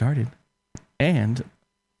started. And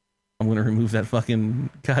I'm going to remove that fucking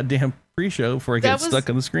goddamn pre-show before I get stuck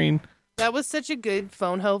on the screen. That was such a good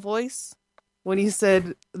phone ho voice when he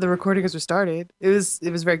said the recording has restarted. It was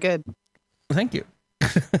very good. Thank you.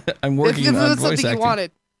 I'm working on voice something acting. You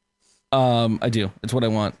wanted. I do. It's what I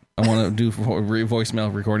want. I want to do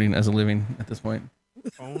voicemail recording as a living at this point.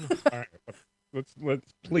 All right. Let's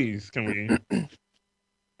please, can we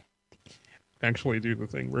actually do the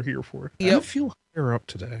thing we're here for? Yep. I feel higher up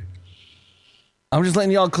today. I'm just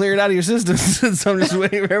letting y'all clear it out of your systems. So I'm just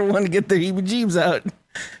waiting for everyone to get their heebie-jeebs out.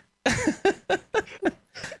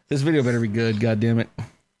 This video better be good, god damn it.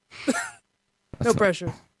 No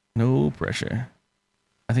pressure. No pressure.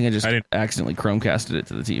 I think I just accidentally Chromecasted it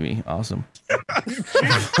to the TV. Awesome.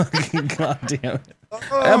 God damn it.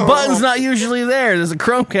 That button's not usually there. There's a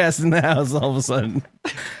Chromecast in the house all of a sudden.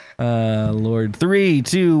 Lord. 3,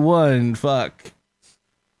 2, 1, fuck.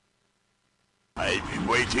 I've been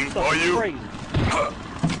waiting for you.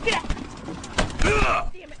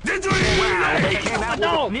 Did you hear? Wow, they came out with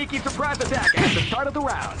a sneaky surprise attack at the start of the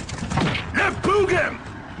round. Left boog him!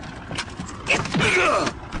 Get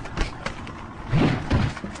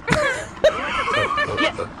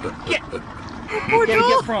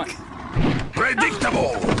front.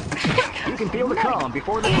 Predictable! You can feel the calm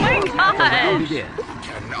before the God. begin.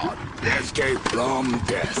 Cannot escape from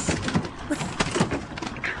death.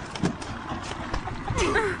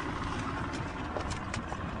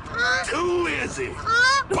 Too easy.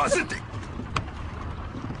 Positive.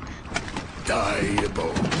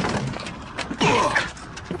 Diable.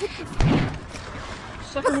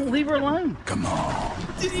 Sucker, leave her alone. Come on.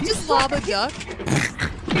 Did you just lob a duck?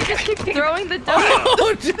 He just keeps throwing the duck.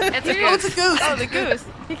 It's a goose. It's a goose. Oh, the goose.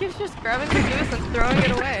 He keeps just grabbing the goose and throwing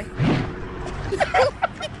it away.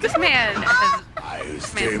 This man is...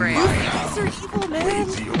 This man's brave. Goose are evil, man.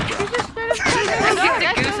 He just straight up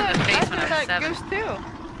kicked a goose in the face when I was 7. Goose too.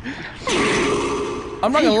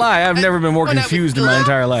 I'm not gonna lie, I've never been more confused in my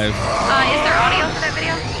entire life. Is there audio for that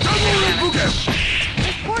video?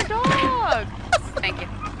 This poor dog. Thank you.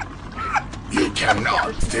 You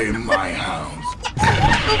cannot tame my hounds.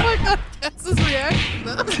 Oh my god, that's his reaction.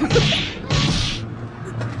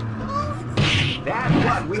 That's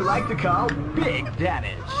what we like to call big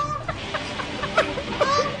damage.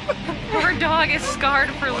 Poor dog is scarred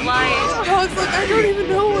for life. Dog's like, I don't even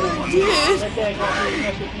know what I did.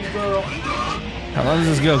 How long does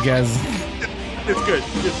this go, guys? It's good.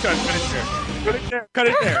 Just cut it there. Cut it there. Cut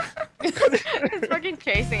it there. He's fucking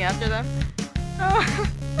chasing after them. Oh.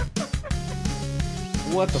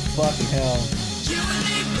 What the fucking hell?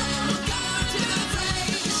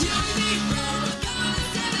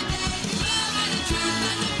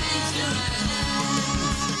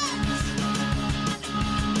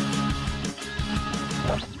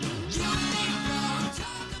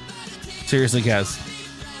 Seriously, guys.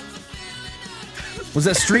 Was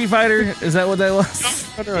that Street Fighter? Is that what that was?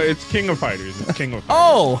 No, it's King of Fighters. It's King of Fighters.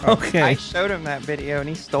 Oh, okay. I showed him that video and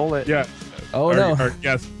he stole it. Yeah. Oh, no.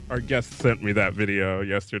 Our guest sent me that video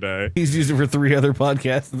yesterday. He's used it for 3 other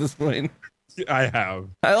podcasts at this point. I have.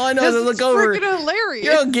 All I know is I look over. Freaking hilarious.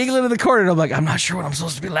 You know, giggling in the corner, and I'm like, I'm not sure what I'm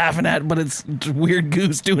supposed to be laughing at, but it's weird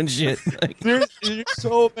goose doing shit. Like, there's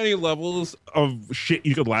so many levels of shit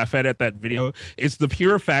you could laugh at that video. It's the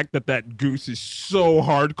pure fact that goose is so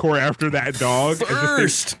hardcore after that dog.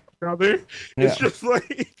 First. Brother, it's just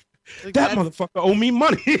like that motherfucker owe me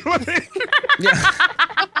money. Yeah.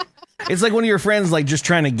 It's like one of your friends, like, just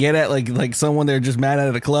trying to get at, like someone they're just mad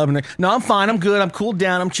at a club, and they're, no, I'm fine, I'm good, I'm cooled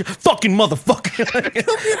down, I'm fucking motherfucker.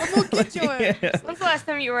 When's the last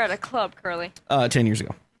time you were at a club, Curly? 10 years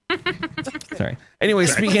ago. Sorry. Anyway,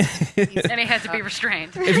 speaking... And he had to be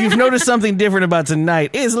restrained. If you've noticed something different about tonight,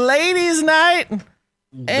 it's ladies' night.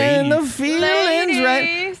 And the feelings,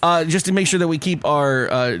 right? Just to make sure that we keep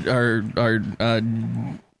our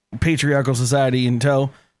patriarchal society in tow,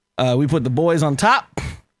 we put the boys on top.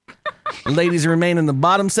 Ladies remain in the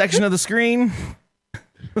bottom section of the screen.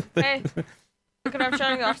 Hey, look at I'm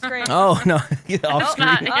showing off screen. Oh, no. Yeah, off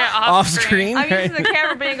screen. Off screen. I'm right? using the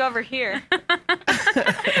camera being over here.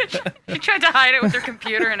 She tried to hide it with her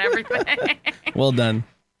computer and everything. Well done.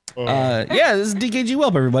 Yeah, this is DKG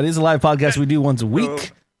Welp, everybody. It's a live podcast we do once a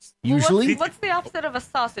week, usually. What's the opposite of a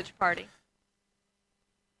sausage party?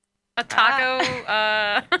 A taco,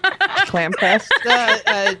 Clam fest?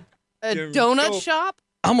 A donut shop?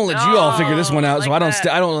 I'm gonna let you all figure this one out, like so I don't.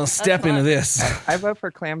 that. I don't step into this. I vote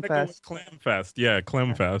for Clam Fest. Clam Fest. Yeah,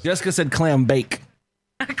 Clam Fest. Jessica said clam bake.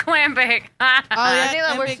 clam bake. Yeah, I think that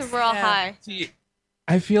that works makes- if we're all yeah. high. See,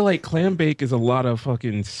 I feel like clam bake is a lot of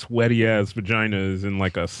fucking sweaty ass vaginas in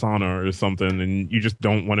like a sauna or something, and you just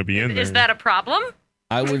don't want to be in there. Is that a problem?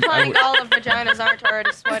 I would Implying all the vaginas aren't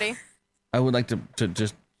already sweaty. I would like to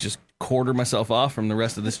just quarter myself off from the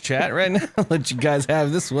rest of this chat right now. Let you guys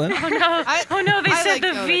have this one. Oh no, they I said like the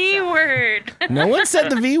donut V shop. word. No one said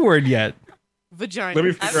the V word yet. Vagina. Let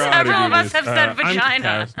me figure out how to Several do of us this. have said I'm vagina.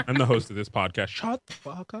 Kaz. I'm the host of this podcast. Shut the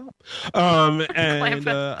fuck up. And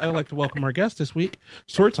I'd like to welcome our guest this week,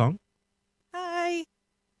 Sword Song, Hi.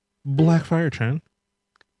 Blackfire Chan,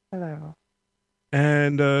 Hello.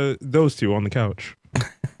 and those two on the couch.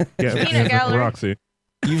 Peanut gallery. Roxy.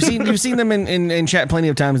 You've seen them in chat plenty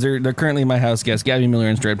of times. They're currently my house guests, Gabby Miller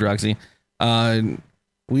and Striped Roxy.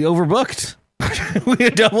 We overbooked. We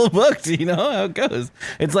double booked. You know how it goes.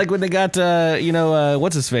 It's like when they got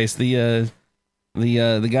what's his face, the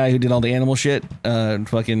guy who did all the animal shit.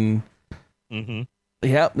 Fucking. Mm-hmm.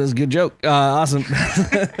 Yep, that's a good joke. Awesome.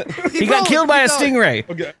 He got killed by a stingray.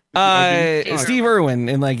 Okay. Steve Irwin,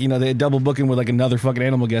 and they had double booking with like another fucking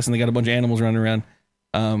animal guest, and they got a bunch of animals running around.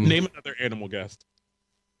 Name another animal guest.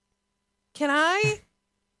 Can I?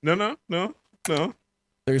 No.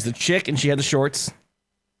 There's the chick, and she had the shorts.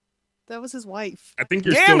 That was his wife. I think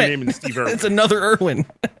you're Damn still it. naming Steve Irwin. It's another Irwin.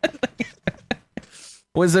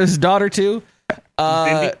 Was there his daughter too?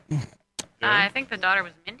 Mindy? I think the daughter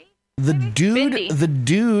was Mindy. The Mindy.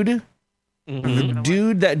 dude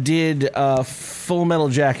Mhm. that did Full Metal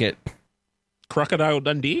Jacket. Crocodile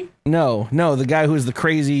Dundee? No, the guy who's the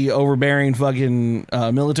crazy, overbearing fucking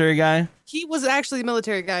military guy. He was actually a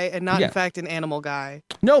military guy and not, Yeah. in fact, an animal guy.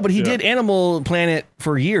 No, but he Yeah. did Animal Planet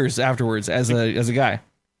for years afterwards as a guy.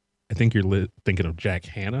 I think you're thinking of Jack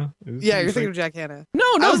Hanna. Yeah, you're thinking of Jack Hanna. No,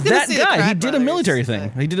 I was gonna that say the guy. He Pratt did a brothers, military but-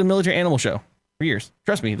 thing. He did a military animal show for years.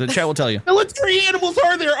 Trust me, the chat will tell you. Military animals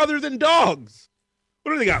are there other than dogs?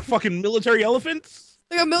 What do they got? Fucking military elephants?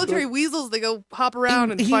 They got military weasels. They go hop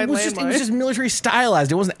around and He find was it was landmines. just military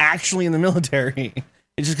stylized. It wasn't actually in the military.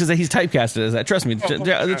 It's just because he's typecasted as that. Trust me,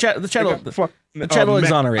 the chat will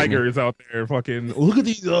exonerate me. Ligers out there, fucking look at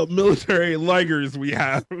these military ligers we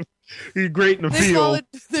have. He's great in the field.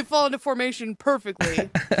 They fall into formation perfectly.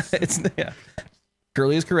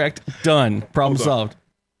 Curly is correct. Done. Problem Hold on. solved.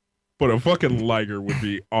 But a fucking liger would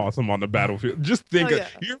be awesome on the battlefield. Just think, Oh, yeah.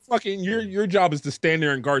 you're fucking your job is to stand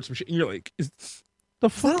there and guard some shit, and you're like, the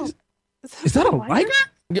fuck is that a liger?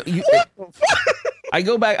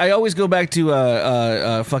 I always go back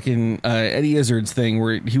to fucking Eddie Izzard's thing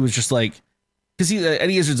where he was just like, because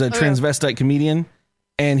Eddie Izzard's a transvestite comedian,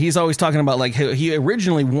 and he's always talking about like he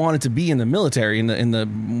originally wanted to be in the military in the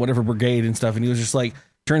whatever brigade and stuff, and he was just like,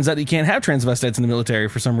 turns out you can't have transvestites in the military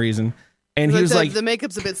for some reason, and he was like, the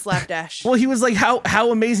makeup's a bit slapdash. well, he was like,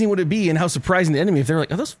 how amazing would it be and how surprising to the enemy if they're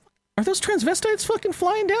like, are those transvestites fucking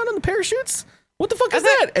flying down on the parachutes? What the fuck is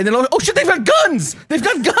that? And then, oh shit, they've got guns! They've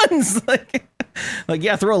got guns! like,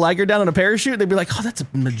 yeah, throw a liger down on a parachute. They'd be like, oh, that's a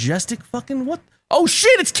majestic fucking what? Oh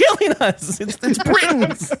shit, it's killing us! It's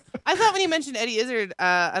Britons! I thought when you mentioned Eddie Izzard,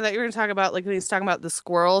 I thought you were going to talk about like when he's talking about the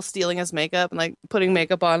squirrel stealing his makeup and like putting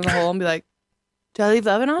makeup on in the hole and be like, "Do I leave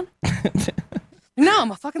the oven on?" No, I'm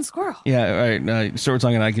a fucking squirrel. Yeah, all right. Sword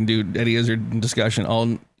Song and I can do Eddie Izzard discussion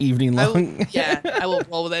all evening long. I will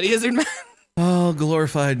roll with Eddie Izzard, man. Oh,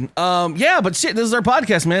 glorified. Yeah, but shit, this is our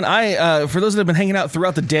podcast, man. For those that have been hanging out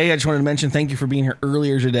throughout the day, I just wanted to mention thank you for being here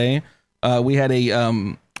earlier today. We had I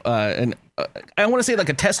want to say like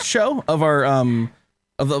a test show of our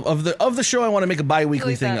of the show. I want to make a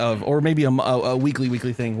bi-weekly thing of, or maybe a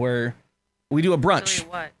weekly thing where we do a brunch.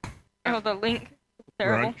 What? Oh, the link.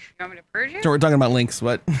 Terrible. Brunch. You want me to purge you? So we're talking about links,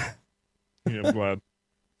 what? Yeah, I'm glad.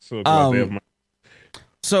 So glad they have my.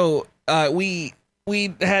 So we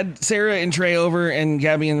had Sarah and Trey over, and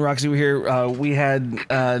Gabby and Roxy were here. We had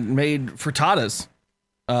made frittatas,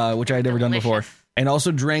 which I had never done before, and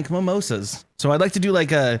also drank mimosas. So I'd like to do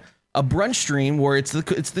like a brunch stream where it's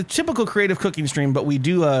the typical creative cooking stream, but we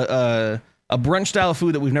do a brunch style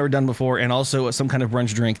food that we've never done before, and also some kind of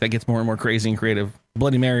brunch drink that gets more and more crazy and creative.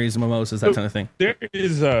 Bloody Marys, mimosas, that kind of thing. There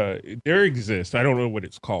exists. I don't know what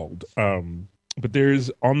it's called. But there's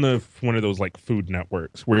on one of those like Food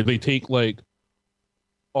Networks where they take like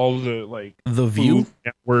all the like The View Food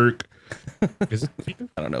Network. Is it The View?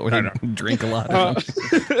 I don't know. Where they drink a lot.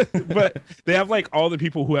 But they have like all the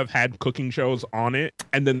people who have had cooking shows on it,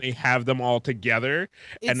 and then they have them all together.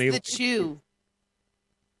 It's and they the Chew.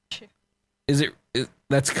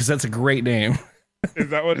 That's because that's a great name. Is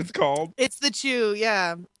that what it's called? It's the Chew,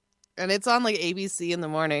 yeah, and it's on like ABC in the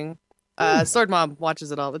morning. Sword Mom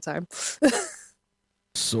watches it all the time.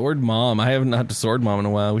 Sword Mom. I haven't had to Sword Mom in a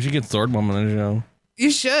while. We should get Sword Mom on the show.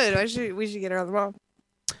 You should. We should get her on the mom.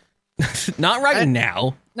 Not right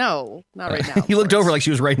now. No, not right now. He looked over like she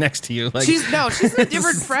was right next to you. Like She's in a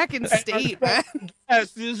different fracking state, man.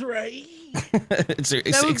 Yes, is right.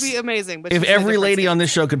 That would be amazing. But if she's in a every different lady state. on this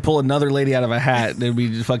show could pull another lady out of a hat, it'd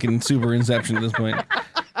be fucking super Inception at this point.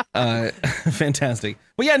 Fantastic.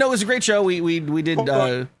 But yeah, no, it was a great show. We did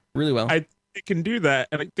really well. It can do that,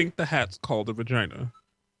 and I think the hat's called a vagina.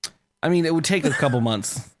 I mean, it would take a couple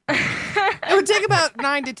months. It would take about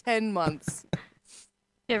 9 to 10 months.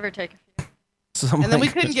 Give or take a few. So I'm And then we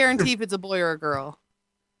like, couldn't guarantee if it's a boy or a girl.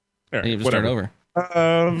 All right, you have to start over.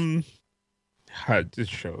 This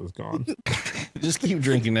show is gone. Just keep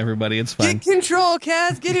drinking, everybody. It's fine. Get control,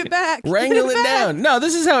 Kaz. Get it back. Wrangle Get it back. down. No,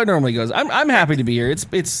 this is how it normally goes. I'm happy to be here.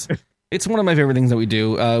 It's one of my favorite things that we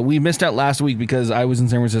do. We missed out last week because I was in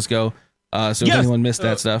San Francisco. So if anyone missed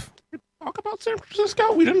that stuff, Talk about San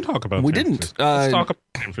Francisco. We didn't talk about. We San didn't. Francisco. Let's talk about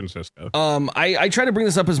San Francisco. I try to bring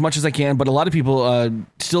this up as much as I can, but a lot of people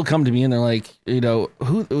still come to me and they're like,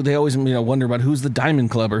 who they always wonder about who's the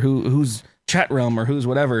Diamond Club or who's Chat Realm or who's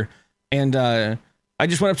whatever. And I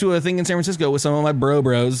just went up to a thing in San Francisco with some of my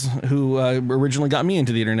bros who originally got me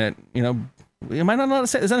into the internet. Am I not allowed to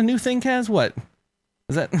say? Is that a new thing, Kaz? What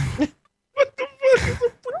is that? What the fuck is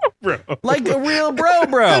a bro? Like a real bro,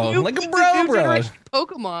 like a bro.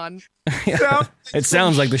 Pokemon. Yeah. It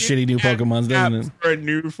sounds like the shitty new Pokemons, doesn't it? For a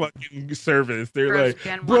new fucking service, they're Bros like,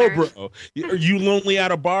 Gen bro, Oneers. are you lonely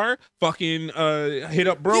at a bar? Fucking hit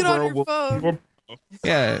up bro, Get on bro. your phone.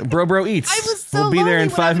 Yeah, bro eats. I was so We'll be there in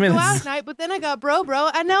lonely 5 when I would go minutes. out at night, but then I got bro,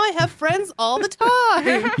 and now I have friends all the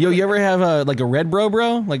time. Yo, you ever have a red bro,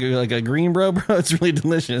 like a green bro? It's really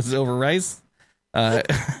delicious over rice.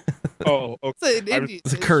 Oh, okay.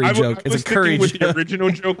 It's a curry joke. It's a curry with joke. the original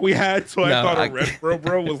joke we had, so No, I thought I- a red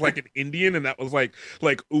bro was like an Indian, and that was like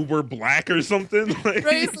uber black or something. Like,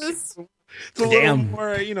 Racist. it's a little Damn.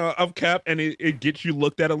 more, up cap, and it gets you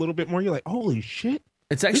looked at a little bit more. You're like, holy shit.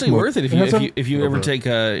 It's actually It worth it if has you ever take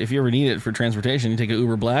if you ever need it for transportation. You take a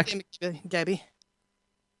Uber Black. Gabby.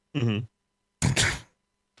 Mm-hmm.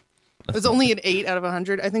 It was only an 8 out of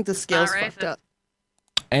 100. I think the scale's Not fucked racist. up.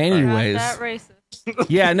 Anyways, Not that racist.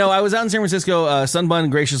 yeah, no, I was out in San Francisco.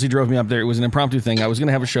 Sunbun graciously drove me up there. It was an impromptu thing. I was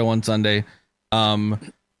gonna have a show on Sunday,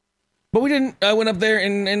 but we didn't. I went up there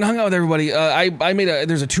and hung out with everybody. I made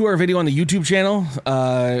there's a 2-hour video on the YouTube channel.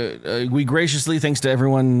 We graciously, thanks to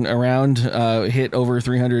everyone around, hit over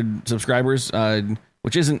 300 subscribers,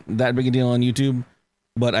 which isn't that big a deal on YouTube.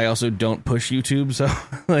 But I also don't push YouTube, so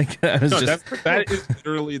I was that is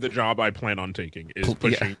literally the job I plan on taking, is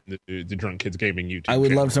pushing the Drunk Kids Gaming YouTube. I would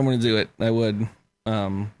channel. love someone to do it. I would.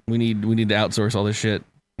 We need to outsource all this shit.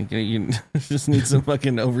 You just need some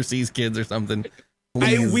fucking overseas kids or something.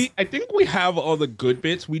 Please. I think we have all the good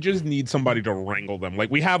bits. We just need somebody to wrangle them.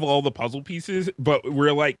 Like, we have all the puzzle pieces, but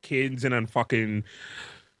we're like kids in a fucking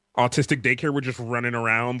autistic daycare. We're just running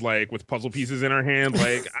around like with puzzle pieces in our hand,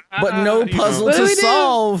 like but no puzzle What do to we do?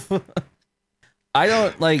 solve. I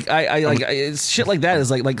don't like. I like it's shit like that.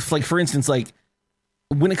 Is like for instance, like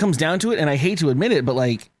when it comes down to it, and I hate to admit it, but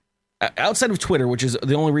like outside of Twitter, which is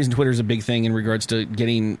the only reason Twitter is a big thing in regards to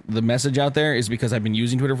getting the message out there, is because I've been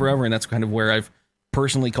using Twitter forever, and that's kind of where I've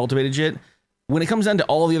personally cultivated shit. When it comes down to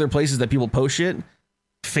all the other places that people post shit,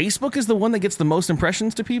 Facebook is the one that gets the most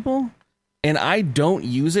impressions to people. And I don't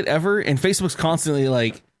use it ever. And Facebook's constantly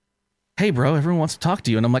like, hey, bro, everyone wants to talk to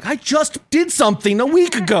you. And I'm like, I just did something a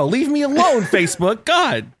week ago. Leave me alone, Facebook.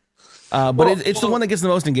 God. But it's the one that gets the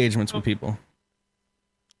most engagements with people.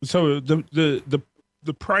 So the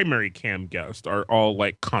primary cam guests are all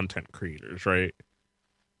like content creators, right?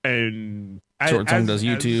 And Short Tongue does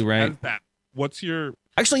YouTube, right? What's your...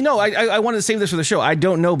 Actually, no, I wanted to save this for the show. I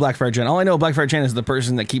don't know Blackfire Chen. All I know Blackfire Chen is the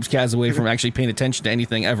person that keeps Kaz away from actually paying attention to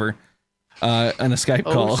anything ever on a Skype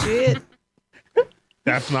call. Oh, shit.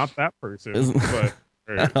 That's not that person.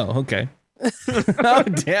 But Oh, okay. Oh,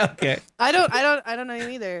 damn, okay. I don't know you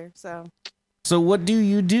either. So what do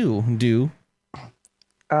you do?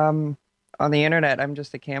 On the internet, I'm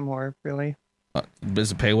just a cam whore, really.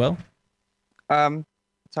 Does it pay well?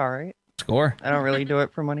 It's all right. Score. I don't really do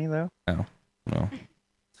it for money, though. Oh, well.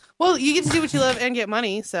 well, you get to do what you love and get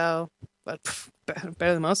money. So, but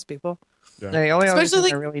better than most people. yeah. The only other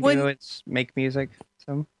Especially, thing I like, really when- do is make music.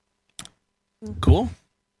 So Cool.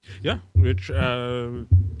 Yeah, which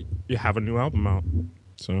you have a new album out.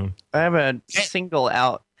 So I have a single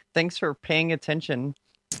out. Thanks for paying attention.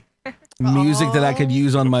 Music that I could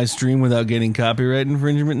use on my stream without getting copyright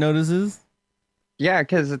infringement notices. Yeah,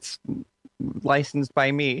 because it's licensed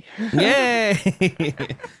by me. Yay!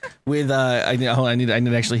 With I need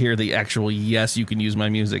to actually hear the actual yes. You can use my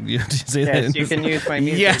music. You have to say Yes, that. you can use my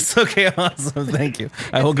music. Yes. Okay. Awesome. Thank you.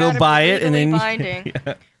 I will go gotta be buy it and legally then. binding.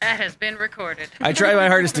 That has been recorded. I try my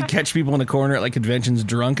hardest to catch people in the corner at like conventions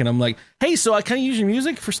drunk, and I'm like, "Hey, so I can I use your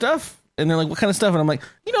music for stuff?" And they're like, "What kind of stuff?" And I'm like,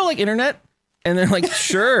 like internet." And they're like,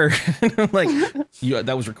 "Sure." And I'm like,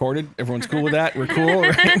 "That was recorded. Everyone's cool with that. We're cool,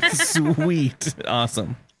 right? Sweet,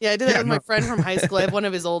 awesome." Yeah, I did that with my friend from high school. I have one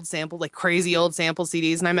of his old sample, like crazy old sample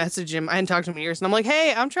CDs, and I messaged him. I hadn't talked to him in years, and I'm like,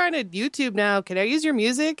 "Hey, I'm trying to YouTube now. Can I use your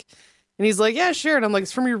music?" And he's like, "Yeah, sure." And I'm like,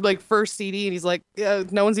 "It's from your like first CD," and he's like, "Yeah,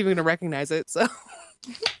 no one's even gonna recognize it." So.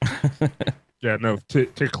 Yeah, no. To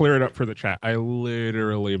clear it up for the chat, I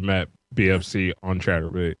literally met BFC on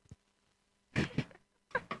Chatterbait.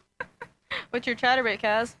 What's your chatterbait,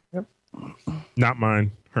 Kaz? Not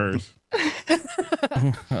mine, hers.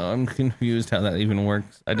 I'm confused how that even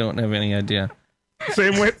works. I don't have any idea.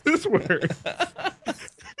 Same way this works.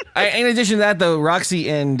 In addition to that, though, Roxy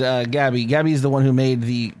and Gabby's the one who made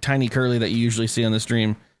the tiny curly that you usually see on the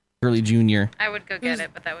stream, Curly Junior. I would go get it,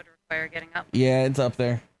 but that would require getting up. Yeah, it's up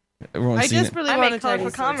there. Everyone's I seen it. desperately I want make to tell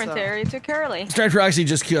you colorful commentary to Curly. Striped Roxy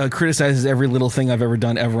just criticizes every little thing I've ever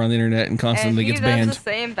done ever on the internet and constantly And he gets does banned. the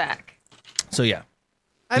same back. So yeah.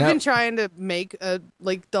 I've Yep. been trying to make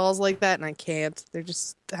like dolls like that, and I can't. They're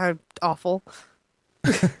just awful.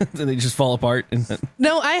 So they just fall apart.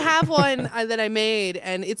 No, I have one that I made,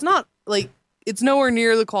 and it's not like it's nowhere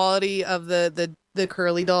near the quality of the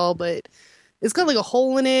curly doll, but it's got like a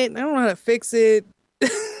hole in it. And I don't know how to fix it.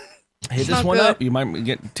 Hit this not one good. up. You might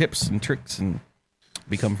get tips and tricks and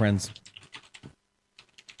become friends.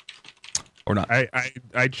 Or not.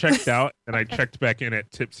 I checked out and I checked back in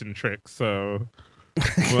at tips and tricks. So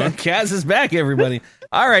Kaz is back, everybody.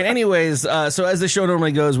 All right. Anyways, so as the show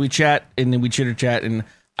normally goes, we chat and then we chitter chat, and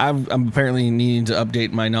I'm apparently needing to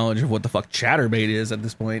update my knowledge of what the fuck Chatterbait is at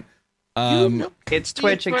this point. It's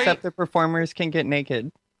Twitch, except the performers can get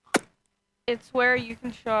naked. It's where you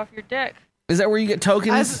can show off your dick. Is that where you get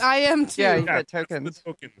tokens? I am too. Yeah, you yeah, get that's tokens.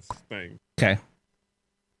 the tokens thing. Okay.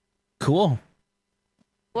 Cool.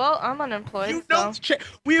 Well, I'm unemployed, You so... know,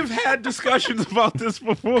 we have had discussions about this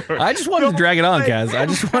before. I just wanted to drag it on, Kaz. I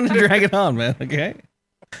just wanted to drag it on, man. Okay.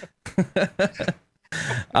 But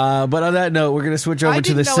on that note, we're gonna switch over I to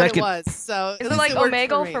didn't the know second. what it was. So Is it like worked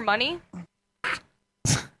Omegle me. for money?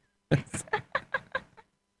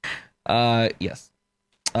 Yes.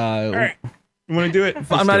 All right, you want to do it?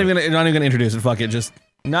 I'm not even gonna introduce it. Fuck it. Just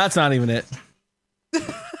no. It's not even it.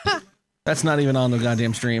 That's not even on the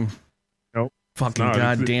goddamn stream. Nope. Fucking not. It's the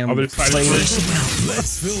goddamn other side of the flavors.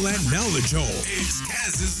 Let's fill that knowledge hole. It's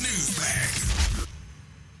Kaz's news bag.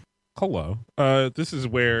 Hello. This is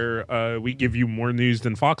where we give you more news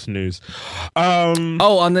than Fox News.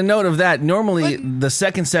 Oh, on the note of that, normally the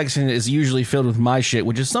second section is usually filled with my shit,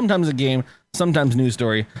 which is sometimes a game, sometimes news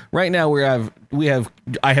story. Right now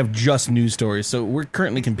I have just news stories, so we're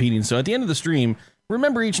currently competing. So at the end of the stream,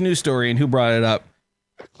 remember each news story and who brought it up.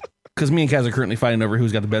 Because me and Kaz are currently fighting over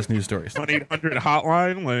who's got the best news stories. 1-800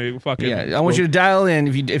 hotline, like fucking. Yeah, I want you to dial in.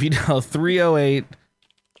 If you dial 308,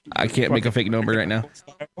 I can't make a fake number right now.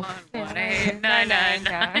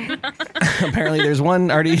 1-800-999. Apparently, there's one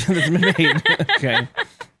already that's been made. Okay.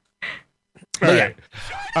 All right.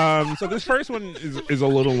 So this first one is a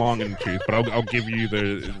little long in the tooth, but I'll give you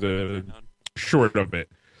the short of it.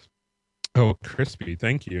 Oh, crispy!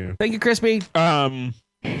 Thank you. Thank you, Crispy.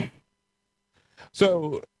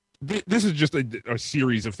 So this is just a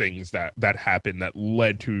series of things that happened that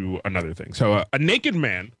led to another thing. So a naked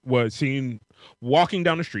man was seen walking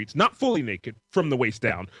down the streets, not fully naked, from the waist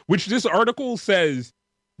down, which this article says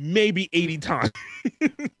maybe 80 times.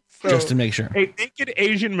 So, Just to make sure. a naked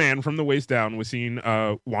Asian man from the waist down was seen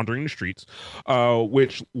wandering the streets,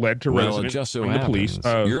 which led to Well, it residents just so from the happens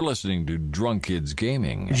police. you're listening to Drunk Kids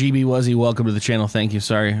Gaming. GB Wuzzy, welcome to the channel. Thank you.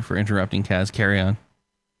 Sorry for interrupting, Kaz. Carry on.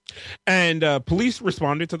 And police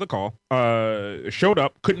responded to the call, showed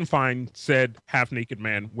up, couldn't find said half-naked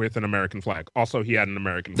man with an American flag. Also, he had an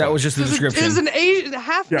American flag. That was just the description. It was an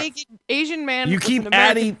half-naked Asian man. You with keep an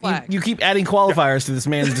American adding flag. you keep adding qualifiers to this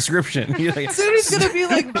man's description. You're like, Soon he's gonna be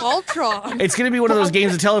like Voltron. it's gonna be one of those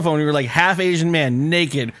games of telephone where you're like half Asian man,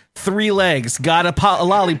 naked, 3 legs, got a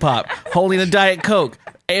lollipop, holding a Diet Coke,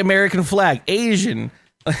 American flag, Asian.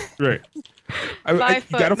 right. 5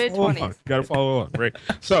 foot, gotta mid follow along. 20s. Gotta follow along, right?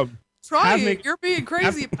 So, Try half-naked- it. You're being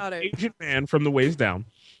crazy about it. Asian man from the waist down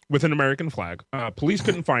with an American flag. Police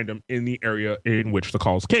couldn't find him in the area in which the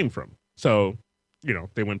calls came from. So,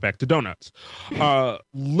 they went back to donuts.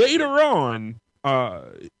 Later on,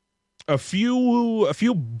 a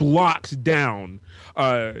few blocks down,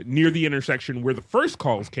 near the intersection where the first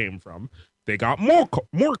calls came from, they got more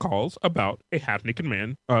calls about a half-naked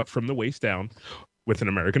man from the waist down with an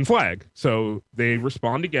American flag. So they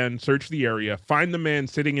respond again, search the area, find the man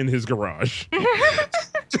sitting in his garage.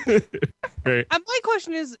 Right. My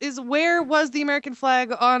question is where was the American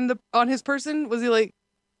flag on his person? Was he like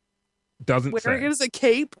doesn't wearing say. it as a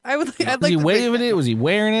cape? Was he waving it? Was he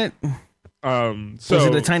wearing it? So was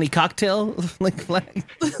it a tiny cocktail like flag?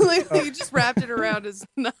 Like he just wrapped it around his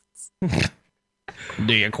nuts.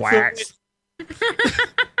 Do you quacks?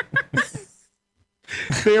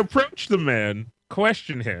 They approach the man,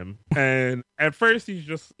 question him, and at first he's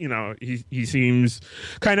just, he seems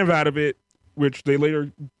kind of out of it, which they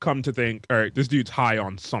later come to think, all right, this dude's high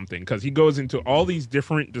on something, because he goes into all these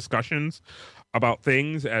different discussions about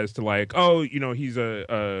things as to like, oh, he's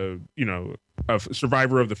a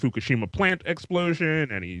survivor of the Fukushima plant explosion,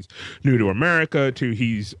 and he's new to America, to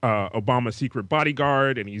he's Obama's secret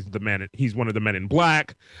bodyguard, and he's one of the men in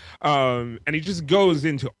black, and he just goes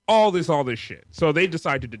into all this shit. So they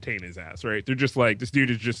decide to detain his ass, right? They're just like, this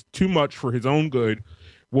dude is just too much for his own good,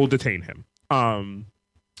 we'll detain him.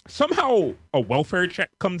 Somehow a welfare check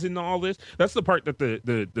comes into all this. That's the part that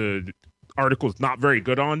the article is not very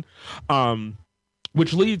good on,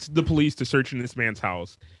 which leads the police to searching this man's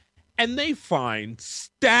house, and they find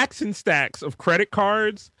stacks and stacks of credit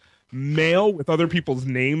cards, mail with other people's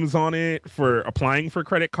names on it for applying for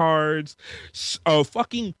credit cards, a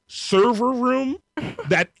fucking server room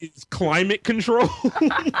that is climate controlled.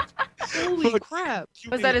 Holy crap.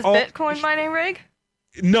 Was that his Bitcoin mining rig?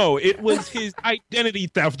 No, it was his identity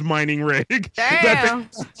theft mining rig. Damn.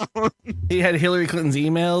 He had Hillary Clinton's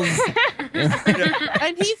emails.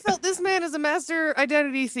 And he felt this man is a master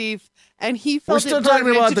identity thief, and he felt We're still talking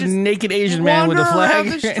about the naked Asian man with the flag.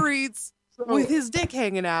 Wander around the streets with his dick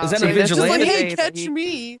hanging out. Is that a Just vigilante? like, hey, catch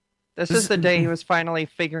me. This is the day he was finally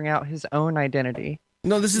figuring out his own identity.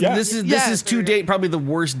 No, this is to date probably the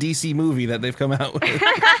worst DC movie that they've come out with.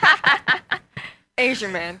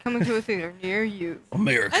 Asian man coming to a theater near you.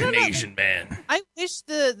 American Asian man. I wish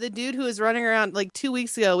the dude who was running around like 2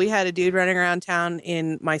 weeks ago, we had a dude running around town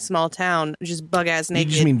in my small town, just bug ass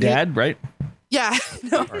naked. You just mean dad, right? Yeah,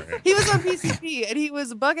 no. He was on PCP and he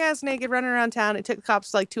was bug ass naked running around town. It took the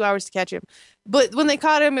cops like 2 hours to catch him. But when they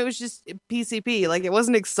caught him, it was just PCP. Like, it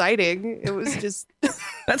wasn't exciting. It was just...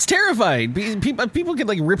 That's terrifying. People could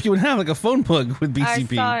like rip you in half like a phone plug with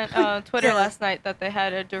BCP. I saw on Twitter last night that they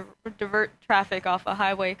had to divert traffic off a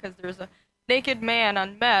highway because there was a naked man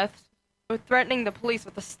on meth threatening the police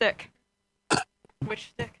with a stick.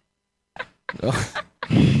 Which stick? Oh.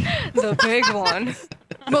 The big one.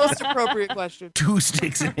 Most appropriate question. 2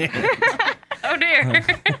 sticks in hand. Oh dear.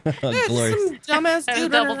 Some dumbass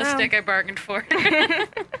dude double running the around. stick I bargained for.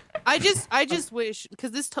 I just wish,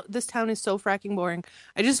 because this town is so fracking boring.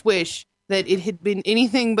 I just wish that it had been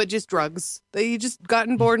anything but just drugs. They just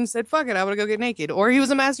gotten bored and said, "Fuck it, I'm gonna go get naked," or he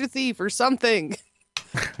was a master thief or something.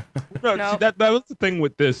 No. That was the thing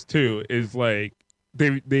with this too. Is like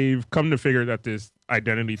they've come to figure that this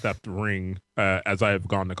identity theft ring, as I've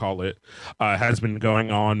gone to call it, has been going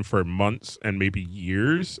on for months and maybe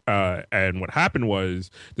years. And what happened was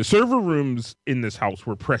the server rooms in this house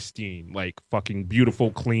were pristine, like fucking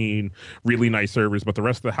beautiful, clean, really nice servers, but the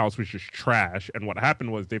rest of the house was just trash. And what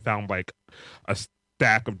happened was they found like a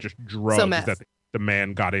stack of just drugs that the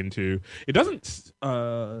man got into. It doesn't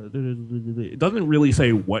really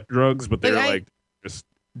say what drugs, but they're like just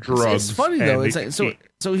drugs. It's funny though. It's like,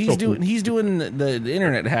 so he's doing the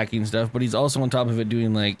internet hacking stuff, but he's also on top of it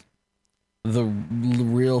doing like the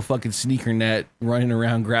real fucking sneaker net, running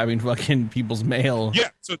around grabbing fucking people's mail. Yeah.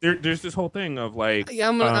 So there's this whole thing of like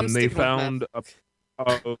I'm they found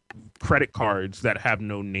credit cards that have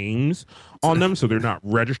no names on them, so they're not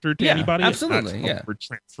registered to anybody. Absolutely, for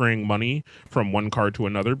transferring money from one card to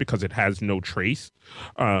another because it has no trace.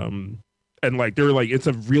 And like they're like, it's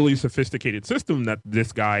a really sophisticated system that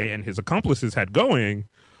this guy and his accomplices had going,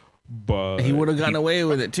 but he would have gotten away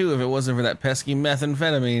with it too if it wasn't for that pesky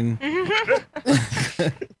methamphetamine.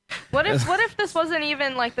 What if this wasn't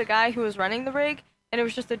even like the guy who was running the rig, and it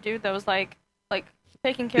was just a dude that was like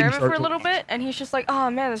taking care of it for a little bit, and he's just like, oh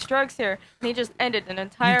man, there's drugs here, and he just ended an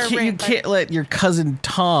entire ring. You can't let your cousin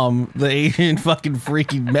Tom, the Asian fucking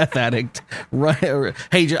freaking meth addict, run.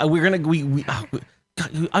 Hey,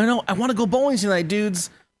 I know I want to go bowling tonight, dudes,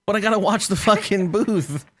 but I gotta watch the fucking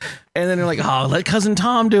booth. And then they're like, oh, let cousin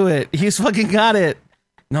Tom do it. He's fucking got it.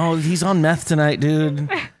 No, he's on meth tonight, dude.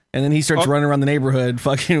 And then he starts running around the neighborhood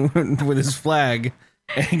fucking with his flag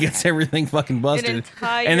and gets everything fucking busted.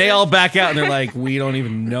 And they all back out and they're like, we don't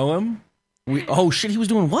even know him. Oh shit, he was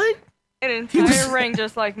doing what? An entire ring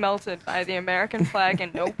just like melted by the American flag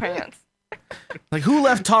and no pants. Like, who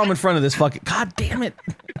left Tom in front of this fucking? God damn it!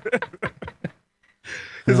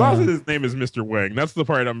 His name is Mr. Wang. That's the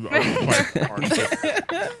part I'm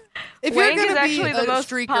If Wang you're is gonna actually be the a most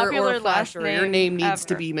streaker popular or last flasher, your name needs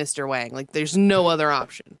to ever. be Mr. Wang. Like, there's no other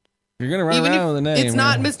option. You're gonna run Even around if with a name. it's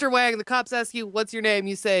not man. Mr. Wang, the cops ask you, "What's your name?"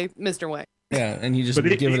 You say Mr. Wang. Yeah, and you just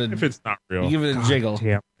But give it a. if it's not real, You give it a jiggle.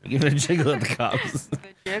 damn. You give it a jiggle at the cops. The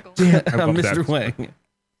jiggle. I love Mr. that. Wang.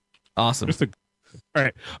 Awesome. All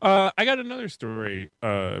right. I got another story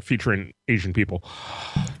featuring Asian people.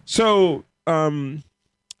 So, and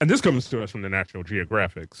this comes to us from the National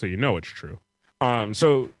Geographic, so you know it's true.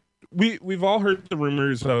 So we've all heard the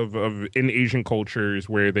rumors of in Asian cultures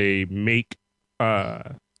where they make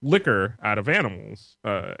liquor out of animals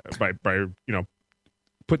by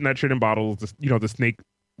putting that shit in bottles, the snake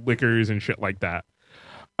liquors and shit like that.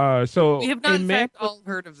 So We have not, in in fact, all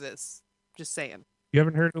heard of this. Just saying. you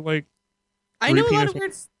haven't heard of like I know a lot penis of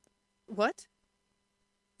weird. What?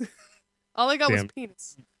 All I got was Damn.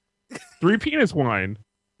 penis. 3 penis wine?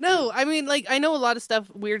 No, I mean, like, I know a lot of stuff,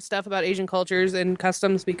 weird stuff about Asian cultures and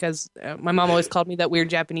customs because my mom always called me that weird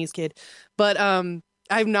Japanese kid. But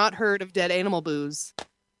I've not heard of dead animal booze.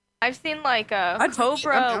 I've seen like a I'd-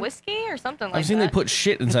 Cobra I'm- whiskey or something like that. I've seen they put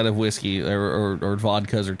shit inside of whiskey or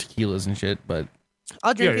vodkas or tequilas and shit, but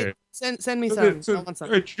I'll drink Yeah, it. Send me some. I want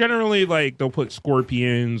some. It's generally like they'll put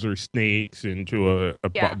scorpions or snakes into a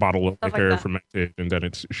Yeah, bottle of stuff like liquor, that. fermented, and then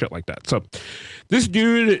it's shit like that. So, this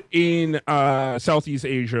dude in Southeast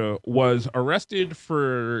Asia was arrested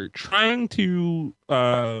for trying to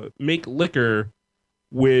make liquor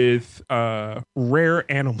with rare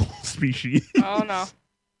animal species. Oh no.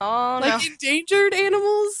 Oh no. Like endangered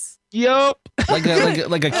animals? Yup. like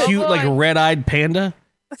a Oh, cute like boy. red-eyed panda.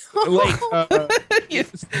 Like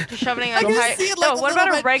Just shoving I like can see it like no, what little about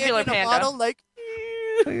a red regular panda in a panda? bottle, like,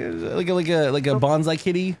 like a bonsai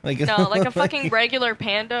kitty. Like No, like a fucking regular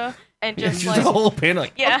panda and Yeah, just just like a whole panda.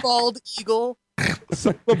 Like, yeah. a bald eagle.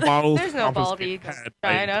 some of the bottles. There's no bald confiscated eagles in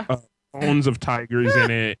had, China. bones of tigers in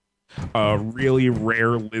it, really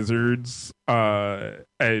rare lizards,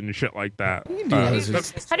 and shit like that. You can do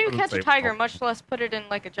lizards. How do you I would catch a say tiger, both. much less put it in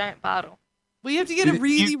like a giant bottle? We have to get a You-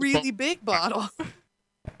 really, you- really big bottle.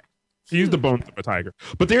 Use the bones of a tiger,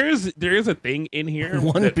 but there is a thing in here,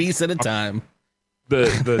 one that- piece at a time.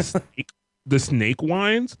 the snake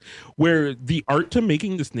wines, where the art to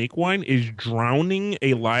making the snake wine is drowning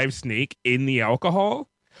a live snake in the alcohol,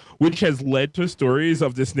 which has led to stories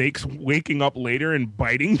of the snakes waking up later and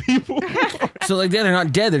biting people. So like they're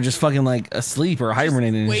not dead; they're just fucking like asleep or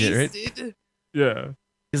hibernating and shit, right? Wasted. Yeah.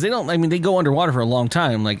 Because they don't. I mean, they go underwater for a long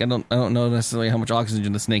time. Like I don't know necessarily how much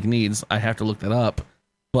oxygen the snake needs. I have to look that up.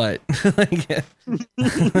 But like,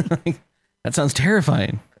 that sounds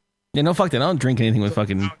terrifying. Yeah, no, fuck that. I don't drink anything with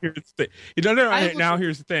fucking. Now here's the thing. No, I will now drink-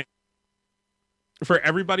 here's the thing. For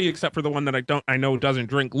everybody except for the one that I know doesn't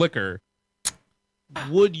drink liquor,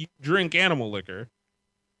 would you drink animal liquor?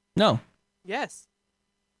 No. Yes.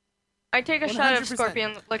 I take a shot of 100%.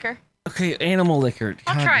 scorpion liquor. Okay, animal liquor.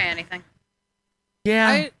 I'll God. try anything.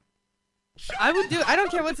 Yeah. I would do. I don't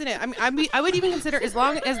care what's in it. I would even consider, as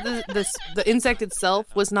long as the insect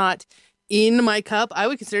itself was not in my cup, I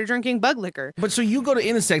would consider drinking bug liquor. But so you go to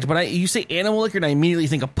insect, but you say animal liquor, and I immediately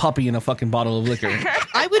think a puppy in a fucking bottle of liquor.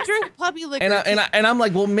 I would drink puppy liquor. and I'm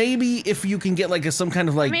like, well, maybe if you can get like some kind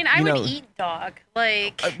of like. I mean, I you would know, eat dog.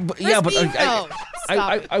 Like, yeah, but no,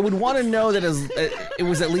 stop I would want to know that it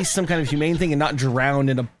was at least some kind of humane thing and not drowned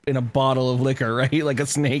in a bottle of liquor, right? Like a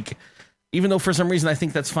snake. Even though for some reason I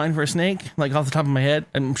think that's fine for a snake, like off the top of my head.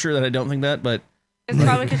 I'm sure that I don't think that, but It's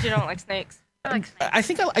probably because you don't like snakes. I like snakes. I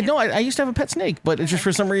think I know I used to have a pet snake, but it's just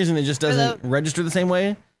for some reason it just doesn't register the same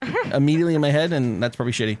way immediately in my head, and that's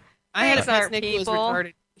probably shitty. I had a Snakes pet aren't snake who was people.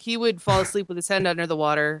 retarded. He would fall asleep with his head under the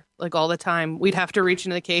water, like all the time. We'd have to reach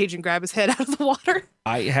into the cage and grab his head out of the water.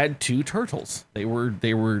 I had 2 turtles. They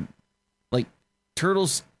were like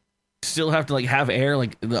turtles still have to like have air,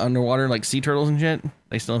 like the underwater, like sea turtles and shit.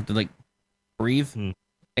 They still have to like breathe,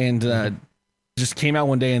 and just came out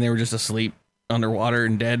one day and they were just asleep underwater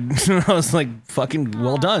and dead. I was like, fucking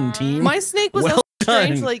well done, team. My snake was Well so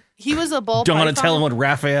strange. done. Like, he was a ball Don't want to python. tell him what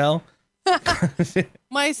Raphael.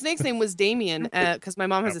 My snake's name was Damien, because my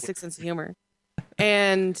mom has a sixth sense of humor.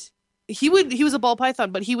 And he was a ball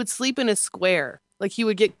python, but he would sleep in a square. Like, he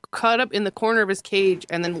would get caught up in the corner of his cage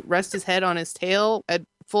and then rest his head on his tail at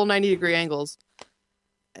full 90-degree angles.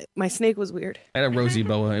 My snake was weird. I had a rosy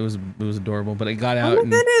boa. It was adorable, but it got Oh out my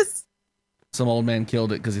and goodness. some old man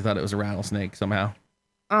killed it because he thought it was a rattlesnake somehow.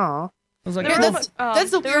 Aw. I was like, Yeah, oh,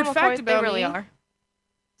 that's a They're weird McCoy, fact about they really me. are.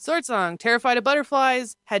 Sword Song, terrified of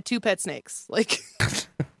butterflies, had 2 pet snakes. Like,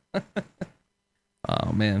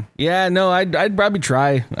 oh man, yeah, no, I'd probably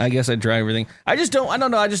try. I guess I'd try everything. I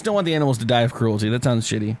don't know. I just don't want the animals to die of cruelty. That sounds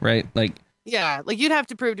shitty, right? Like, yeah, like you'd have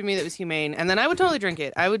to prove to me that it was humane, and then I would totally drink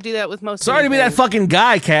it. I would do that with most. Sorry to be that fucking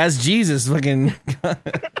guy, Kaz. Jesus, fucking.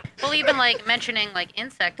 Well, even like mentioning like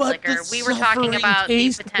insect But liquor, the we were talking about the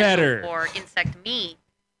tastes potential better. for insect meat.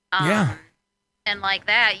 Yeah. And like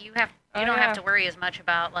that, you don't yeah. have to worry as much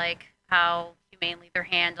about like how humanely they're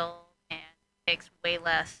handled, and it takes way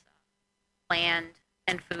less land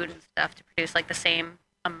and food and stuff to produce like the same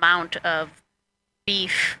amount of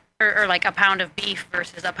beef or like a pound of beef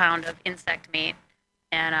versus a pound of insect meat.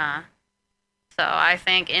 And so I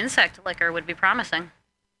think insect liquor would be promising.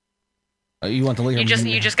 You want the liquor? You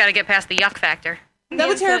just got to get past the yuck factor. That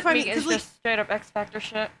would terrify me. It's 'Cause, like, just straight up X Factor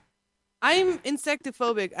shit. I'm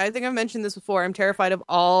insectophobic. I think I've mentioned this before. I'm terrified of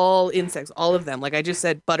all insects, all of them. Like I just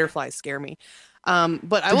said, butterflies scare me.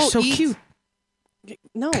 But I They're will so eat. cute.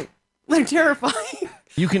 No, they're terrifying.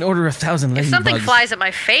 You can order 1,000 If something ladybugs. flies at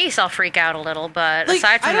my face, I'll freak out a little. But Like,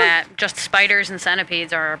 aside I from don't- that, just spiders and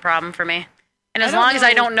centipedes are a problem for me. And I as don't long as I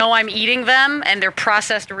know- don't know I'm eating them and they're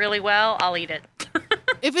processed really well, I'll eat it.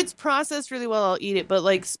 If it's processed really well, I'll eat it. But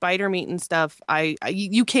like spider meat and stuff,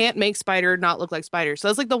 you can't make spider not look like spider. So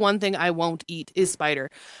that's like the one thing I won't eat is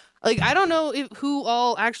spider. Like I don't know who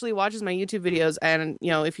all actually watches my YouTube videos, and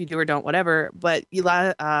you know if you do or don't, whatever. But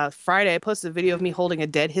Friday I posted a video of me holding a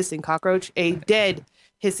dead hissing cockroach,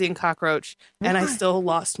 and I still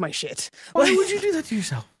lost my shit. Why would you do that to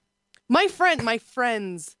yourself? My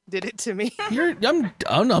friends did it to me.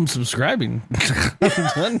 I'm subscribing. I'm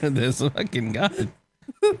done with this. Fucking God.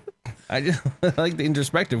 I just like the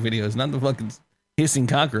introspective videos, not the fucking hissing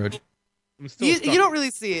cockroach. I'm still You stuck. don't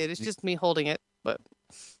really see it. It's just me holding it. But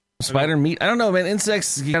Spider meat. I don't know, man.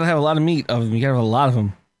 Insects, you gotta have a lot of meat of them. You gotta have a lot of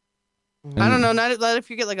them. I don't know. Not if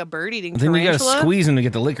you get like a bird eating Then you tarantula. gotta squeeze them to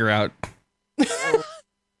get the liquor out.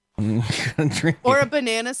 You gotta drink Or it. a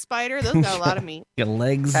banana spider. Those got a lot of meat. You got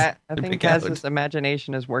legs. I to think pick out. Kaz's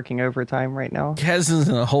imagination is working overtime right now. Kaz is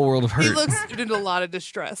in a whole world of hurt. He looks in a lot of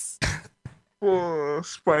distress. Oh,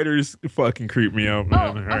 spiders fucking creep me out,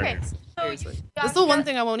 Oh, man. okay. So Seriously. you That's the one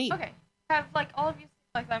thing I won't eat. Okay. Have like all of you seen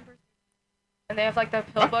like the Emperor's and they have like the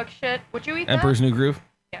pill bug shit. Would you eat that? Emperor's New Groove.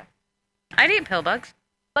 I'd eat pill bugs.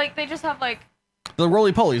 Like they just have like The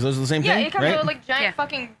roly polies. Those are the same yeah, thing, it comes right? with like giant Yeah.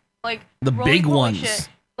 fucking like The big roly-poly ones. Shit.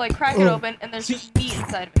 Like crack it open and there's just meat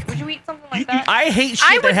inside of it. Would you eat something like that? I hate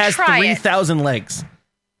I shit would that has try it. 3,000 legs.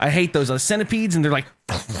 I hate those centipedes, and they're like,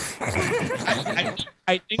 I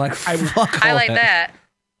think like I would, fuck I all like that.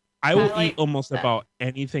 I will I eat like almost that. about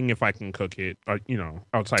anything if I can cook it.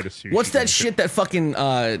 Outside of sushi. What's that shit that fucking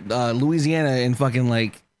Louisiana and fucking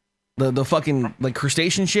like the fucking like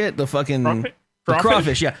crustacean shit? The fucking Crawfish? the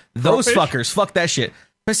crawfish, yeah. Those Crawfish? fuckers, fuck that shit.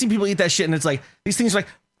 I've seen people eat that shit, and it's like these things are like,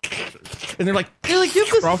 and they're like, You're like, you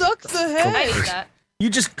could Crawfish. suck the I head. eat that.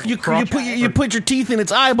 you put your teeth in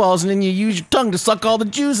its eyeballs, and then you use your tongue to suck all the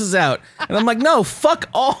juices out. And I'm like, no, fuck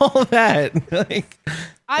all that. Like,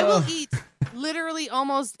 I will eat literally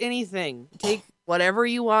almost anything. Take whatever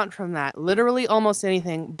you want from that. Literally almost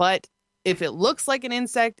anything. But if it looks like an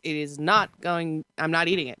insect, it is not going. I'm not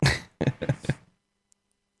eating it.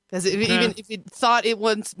 Because even if it thought it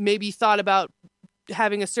once maybe thought about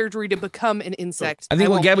having a surgery to become an insect. I think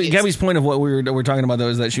what won't eat it. Gabby's point of what we're talking about though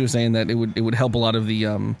is that she was saying that it would help a lot of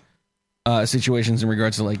the situations in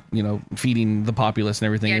regards to like feeding the populace and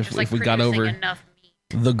everything Yeah, if just like we got producing over enough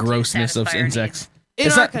meat. the grossness of satisfy our insects. in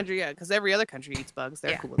it's our not- country, yeah, because every other country eats bugs.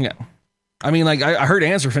 They're Yeah. cool with it. Yeah, I mean, like I heard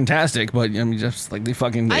ants are fantastic, but I mean, just like they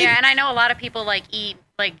fucking Yeah, and I know a lot of people like eat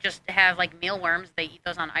like just have like mealworms. They eat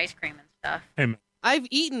those on ice cream and stuff. I've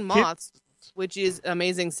eaten moths, which is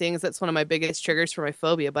amazing, seeing as that's one of my biggest triggers for my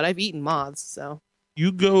phobia. But I've eaten moths, so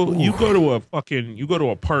You go to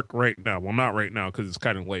a park right now. Well, not right now because it's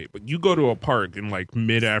kind of late. But you go to a park in like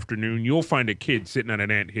mid afternoon. You'll find a kid sitting at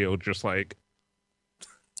an anthill, just like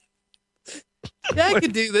yeah, I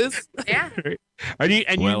could do this. Yeah. and you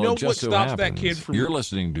Well, know it just what so stops that happens kid from you're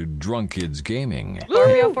listening to Drunk Kids Gaming.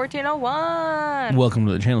 Scorpio 1401. Welcome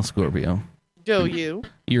to the channel, Scorpio. Go you.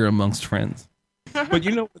 You're amongst friends. But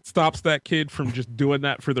you know what stops that kid from just doing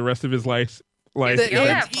that for the rest of his life? The Yeah,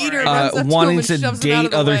 ant eater for- runs up to him Wanting and to shoves him out date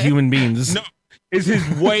of the other way. human beings. No, is his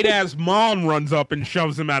white ass mom runs up and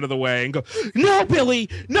shoves him out of the way and go, "No, Billy,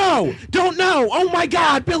 no, don't know. Oh my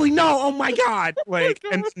God, Billy, no, oh my God!" Like,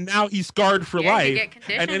 and now he's scarred for Yeah, you life. get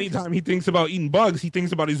conditioned. And anytime he thinks about eating bugs, he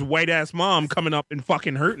thinks about his white ass mom coming up and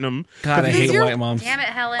fucking hurting him. God, I Is hate your- white moms. Damn it,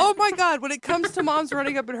 Helen. Oh my God! When it comes to moms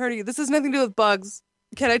running up and hurting you, this has nothing to do with bugs.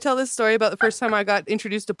 Can I tell this story about the first time I got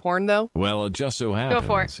introduced to porn, though? Well, it just so happens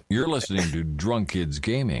for it. you're listening to Drunk Kids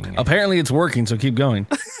Gaming. Apparently it's working, so keep going.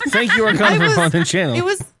 Thank you for coming on the channel. It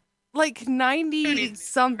was like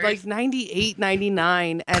 98,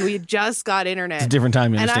 99, and we had just got internet. It's a different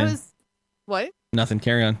time, you and understand. I was, what? Nothing,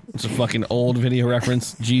 carry on. It's a fucking old video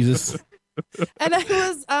reference. Jesus. And I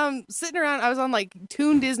was sitting around, I was on like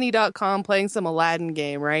toondisney.com playing some Aladdin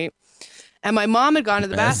game, right? And my mom had gone to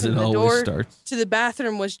the As bathroom. it The always door starts. to the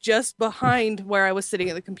bathroom was just behind where I was sitting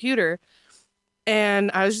at the computer. And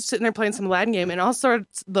I was just sitting there playing some Aladdin game, and all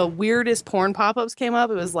sorts the weirdest porn pop-ups came up.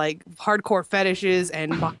 It was like hardcore fetishes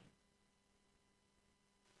and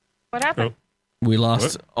What happened? We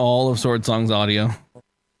lost all of Sword Song's audio.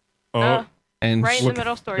 Oh, And Right in Look- the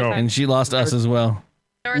middle story go. time. and she lost us as well.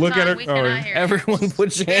 Look at her. We Oh, cannot hear you. Everyone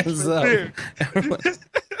put your hands up. Everyone-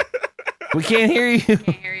 We can't hear you. Can't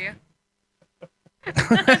hear you.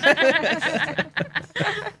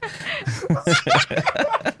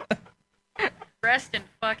 Rest in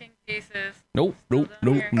fucking pieces. Nope, nope,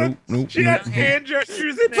 nope, nope, nope. she has nope. hand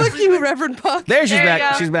gestures and fuck you, Reverend Puck. There she's There you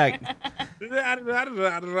back. go. She's back.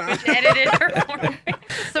 Edited her for me.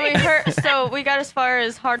 So we got as far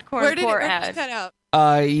as hardcore Where did porn it ad. cut out?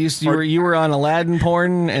 You were on Aladdin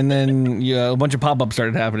porn, and then a bunch of pop-ups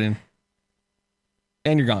started happening,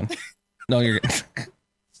 and you're gone. No, you're good.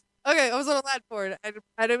 Okay, I was on Aladdin porn,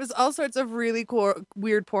 and it was all sorts of really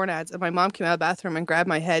weird porn ads. And my mom came out of the bathroom and grabbed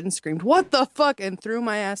my head and screamed, "What the fuck?" and threw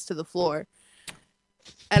my ass to the floor.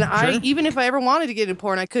 And even if I ever wanted to get into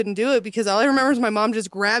porn, I couldn't do it because all I remember is my mom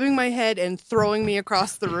just grabbing my head and throwing me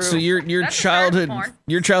across the room. So your That's a start to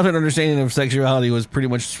porn. childhood understanding of sexuality was pretty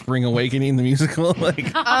much Spring Awakening, the musical.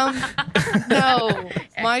 Like, No,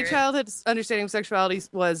 my Accurate. childhood understanding of sexuality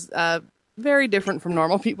was very different from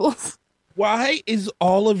normal people's. Why is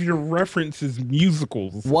all of your references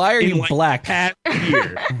musicals? why are in, you like, black? Past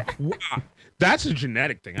year? Why? That's a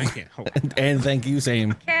genetic thing. I can't help it. And thank you,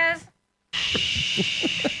 same. Kaz,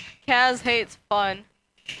 Kaz hates fun.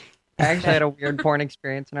 I actually had a weird porn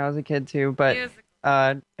experience when I was a kid too, but music.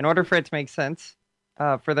 in order for it to make sense,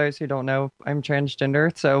 for those who don't know, I'm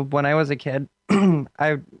transgender. So when I was a kid,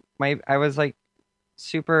 I was like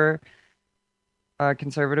super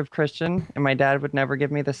conservative Christian, and my dad would never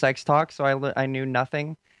give me the sex talk, so I knew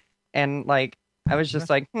nothing, and like I was just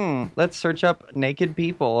like, let's search up naked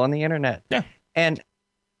people on the internet. Yeah. And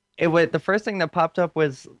the first thing that popped up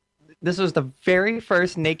was, this was the very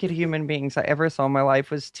first naked human beings I ever saw in my life,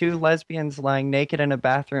 was two lesbians lying naked in a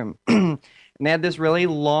bathroom. And they had this really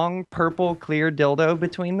long purple clear dildo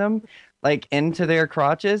between them, like into their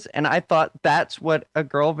crotches. And I thought that's what a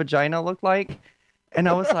girl vagina looked like. And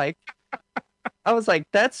I was like,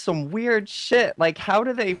 that's some weird shit. Like, how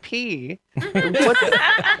do they pee?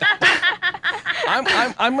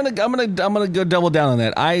 I'm gonna go double down on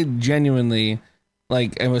that. I genuinely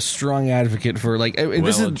am a strong advocate for this Well,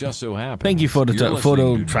 is it just so happens. thank you, photo. you're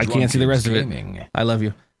listening to I Drunk can't see the rest Kids of it. Gaming. I love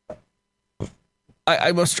you.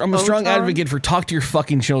 I'm a strong Photon? advocate for talk to your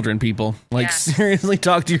fucking children, people. Yes. Seriously,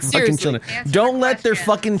 talk to your fucking Seriously. children. Answer Don't the let their questions.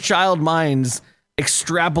 fucking child minds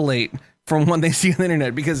extrapolate from what they see on the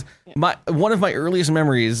internet. Because one of my earliest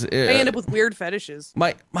memories, I end up with weird fetishes.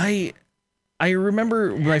 I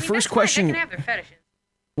remember my first They question. can have their fetishes.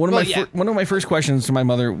 One of Well, one of my first questions to my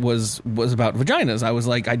mother was about vaginas. I was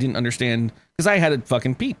like, I didn't understand because I had a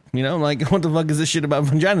fucking peep, like what the fuck is this shit about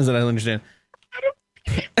vaginas that I don't understand?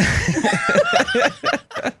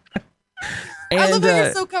 I love And that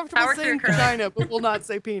you're so comfortable Power to saying your curl. vagina, but will not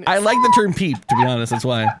say penis. I like the term peep, to be honest. That's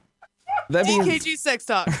why. That means DKG sex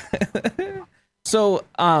talk. so.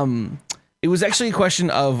 It was actually a question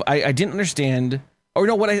of I didn't understand, or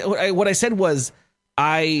no. What I said was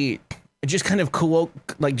I just kind of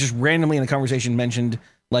just randomly in a conversation mentioned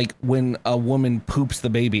when a woman poops the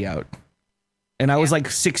baby out, and I was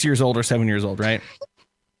 6 years old or 7 years old, right?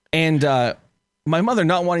 And my mother,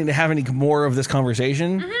 not wanting to have any more of this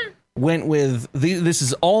conversation, went with this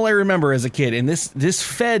is all I remember as a kid, and this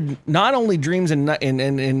fed not only dreams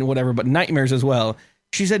and whatever, but nightmares as well.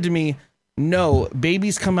 She said to me, "No,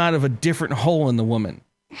 babies come out of a different hole in the woman."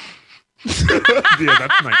 Yeah,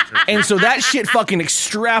 that's nice. And so that shit fucking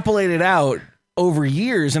extrapolated out over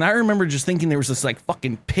years. And I remember just thinking there was this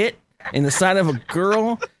fucking pit in the side of a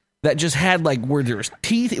girl that just had where there was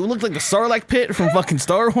teeth. It looked like the Sarlacc pit from fucking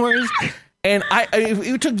Star Wars. And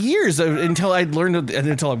it took years until I learned,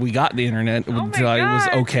 until we got the internet, until I was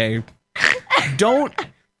okay. Do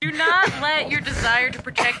not let your desire to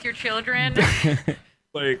protect your children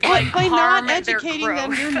Like, But by harm not their educating them,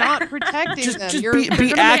 growth. you're not protecting them. just You're be they're gonna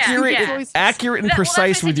make accurate, stupid choices. accurate and Well,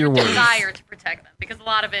 precise that's with your words. desire to protect them, because a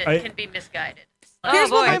lot of it I- can be misguided.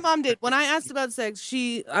 Here's what boy. my mom did. When I asked about sex,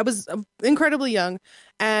 I was incredibly young,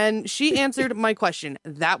 and she answered my question.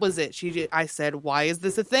 That was it. I said, "Why is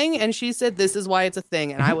this a thing?" And she said, "This is why it's a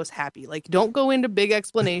thing." And I was happy. Like, don't go into big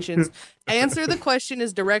explanations. Answer the question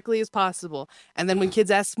as directly as possible. And then when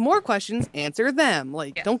kids ask more questions, answer them.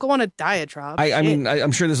 Like, don't go on a diatribe. I mean,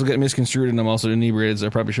 I'm sure this will get misconstrued, and I'm also inebriated, so I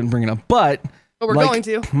probably shouldn't bring it up. But we're like, going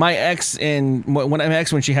to. My ex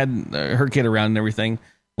when she had her kid around and everything,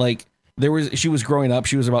 like she was growing up.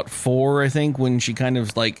 She was about 4, I think, when she kind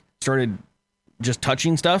of like started just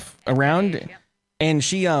touching stuff around, and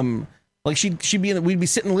she we'd be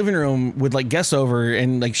sitting in the living room with like guests over,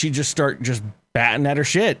 and like she'd just start just batting at her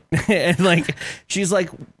shit, and like she's like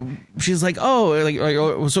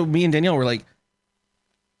oh, so me and Danielle were like,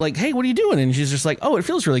 hey, what are you doing? And she's just like, oh, it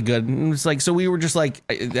feels really good. And it's like, so we were just like,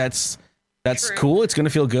 that's cool, it's gonna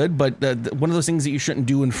feel good, but one of those things that you shouldn't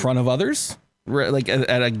do in front of others, like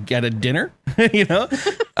at a dinner. You know,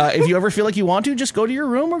 if you ever feel like you want to, just go to your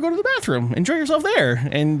room or go to the bathroom, enjoy yourself there.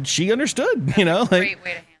 And she understood. You know, like, Great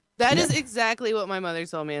way to handle it. That is exactly what my mother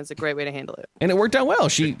told me. It's a great way to handle it. And it worked out well.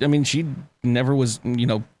 She never was,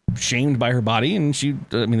 shamed by her body, and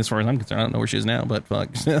as far as I'm concerned, I don't know where she is now, but fuck.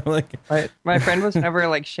 Like, my friend was never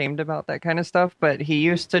like shamed about that kind of stuff, but he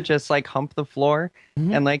used to just like hump the floor,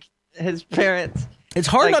 and like his parents. It's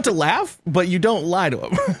hard not to laugh, but you don't lie to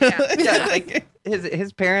him. Yeah, like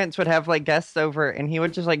his parents would have like guests over, and he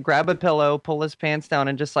would just like grab a pillow, pull his pants down,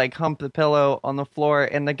 and just like hump the pillow on the floor,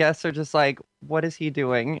 and the guests are just like, "What is he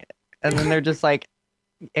doing?" And then they're just like,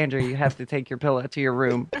 "Andrew, you have to take your pillow to your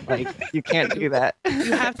room. Like, you can't do that."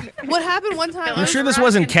 You have to. What happened one time? You sure this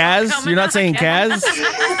wasn't Kaz? You're not saying Kaz?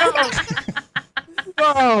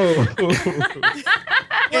 Whoa!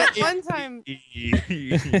 One time.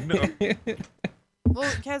 No. Well,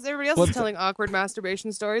 Kaz, everybody else is telling awkward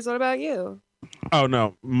masturbation stories. What about you? Oh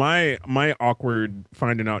no, my awkward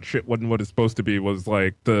finding out shit wasn't what it's supposed to be. Was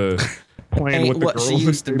like the playing with the girls in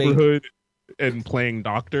the neighborhood and playing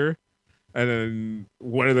doctor, and then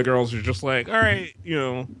one of the girls was just like, "All right,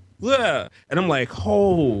 yeah," and I'm like,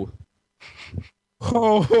 "Oh,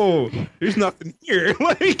 there's nothing here."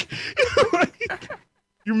 Like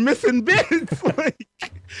you're missing bits. Like,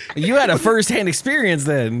 you had a first-hand experience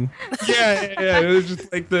then. Yeah. It was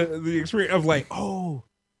just like the experience of like, oh,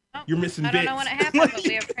 you're missing bits. I don't know when it happened, but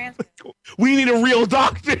we have transcripts. We need a real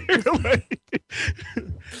doctor.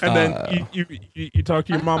 And then you talk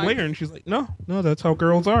to your mom later, and she's like, no, that's how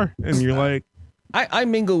girls are. And you're like, I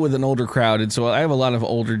mingle with an older crowd, and so I have a lot of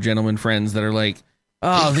older gentleman friends that are like,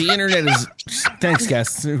 oh, the internet is. Thanks,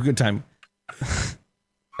 guys. Good time.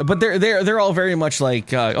 But they're all very much like,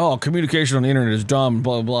 communication on the internet is dumb,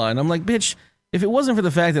 blah, blah, blah. And I'm like, bitch, if it wasn't for the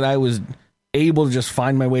fact that I was able to just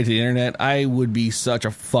find my way to the internet, I would be such a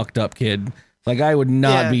fucked up kid. Like, I would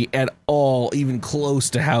not be at all even close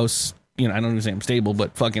to how, I don't even say I'm stable,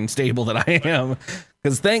 but fucking stable that I am.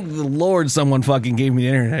 Because thank the Lord someone fucking gave me the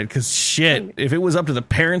internet. Because shit, if it was up to the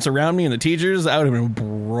parents around me and the teachers, I would have been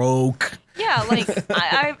broke. Yeah, like,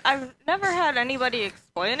 I've never had anybody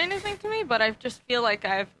explain anything to me, but I just feel like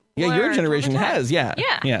I've Yeah, your generation has, yeah.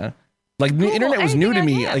 Like, the internet was new to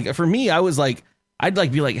me. Like, for me, I was like, I'd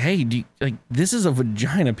like be like, hey, this is a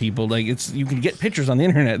vagina, people. Like, you can get pictures on the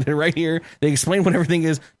internet. They're right here. They explain what everything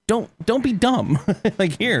is. Don't be dumb.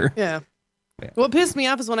 Like, here. Yeah. What pissed me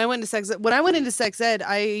off is when I went into sex ed,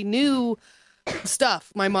 I knew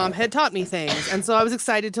stuff. My mom had taught me things, and so I was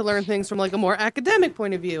excited to learn things from like a more academic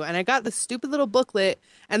point of view. And I got the stupid little booklet,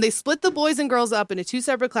 and they split the boys and girls up into 2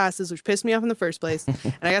 separate classes, which pissed me off in the first place.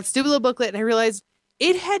 And I got the stupid little booklet, and I realized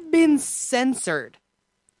it had been censored.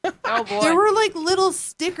 Oh boy. There were like little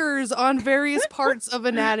stickers on various parts of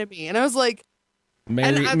anatomy, and I was like,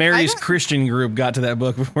 Mary's Christian group got to that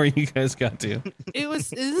book before you guys got to.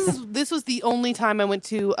 This was the only time I went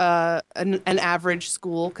to an average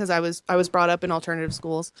school, because I was brought up in alternative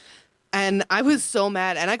schools, and I was so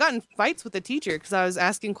mad, and I got in fights with the teacher because I was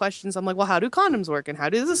asking questions. I'm like, well, how do condoms work, and how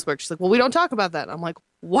does this work? She's like, well, we don't talk about that. I'm like,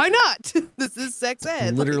 why not? This is sex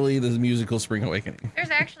ed. Literally, the musical Spring Awakening. There's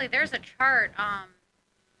a chart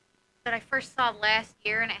that I first saw last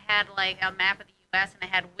year, and it had like a map of the U.S. and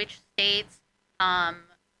it had which states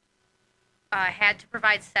had to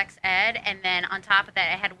provide sex ed, and then on top of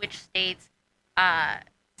that, it had which states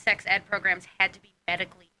sex ed programs had to be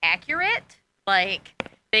medically accurate. Like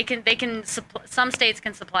some states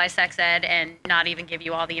can supply sex ed and not even give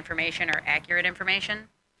you all the information or accurate information.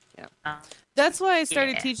 Yeah. That's why I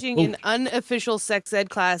started teaching an unofficial sex ed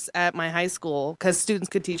class at my high school, because students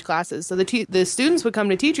could teach classes. So the students would come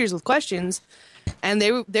to teachers with questions, and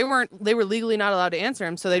they were legally not allowed to answer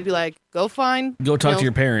him. So they'd be like, go talk to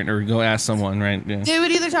your parent or go ask someone, right? Yeah. They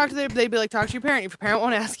would either they'd be like, talk to your parent. If your parent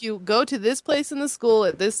won't ask you, go to this place in the school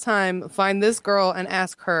at this time, find this girl and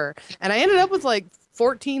ask her. And I ended up with like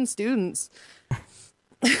 14 students.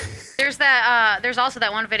 There's that. There's also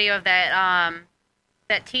that one video of that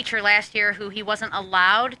that teacher last year who he wasn't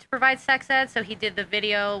allowed to provide sex ed, so he did the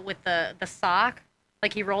video with the sock.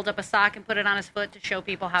 Like he rolled up a sock and put it on his foot to show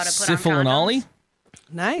people how to put Syphil on condoms. and Ollie?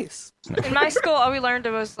 Nice. In my school, all we learned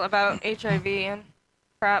was about HIV and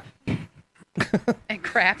crap. And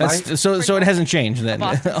crap. So it hasn't changed then.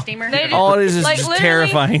 Boston steamer. All it is like, just literally-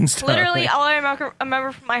 terrifying stuff. Literally, all I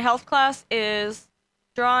remember from my health class is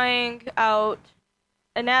drawing out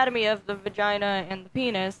anatomy of the vagina and the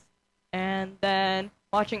penis, and then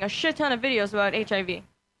watching a shit ton of videos about HIV.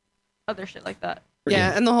 Other shit like that.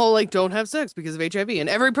 Yeah, and the whole like don't have sex because of HIV. And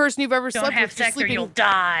every person you've ever Don't slept have with, you're sex or sleeping, you'll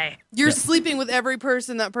die. You're sleeping with every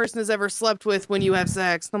person that person has ever slept with when you have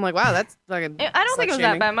sex. And I'm like, wow, that's fucking. I don't think it was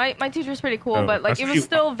that bad. My teacher's pretty cool, Oh, but like that's it was cute.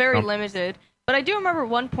 still very limited. But I do remember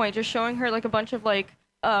one point just showing her like a bunch of like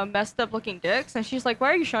messed up looking dicks, and she's like,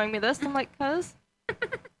 "Why are you showing me this?" And I'm like, "Cause."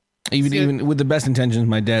 Even with the best intentions,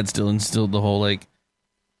 my dad still instilled the whole like,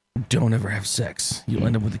 don't ever have sex. You'll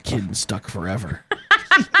end up with a kid and stuck forever.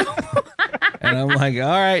 And I'm like,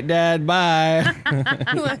 all right, Dad, bye.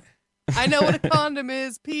 I know what a condom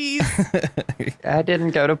is. Peace. I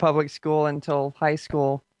didn't go to public school until high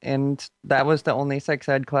school, and that was the only sex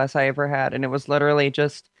ed class I ever had. And it was literally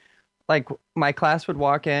just like my class would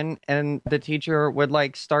walk in and the teacher would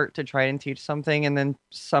like start to try and teach something, and then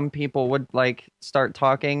some people would like start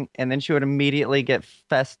talking, and then she would immediately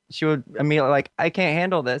she would immediately like, I can't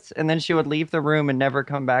handle this, and then she would leave the room and never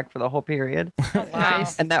come back for the whole period. Wow.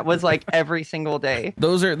 And that was like every single day.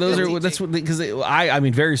 That's what, because I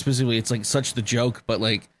mean, very specifically, it's like such the joke, but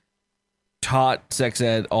like taught sex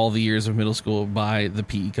ed all the years of middle school by the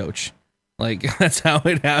PE coach. Like, that's how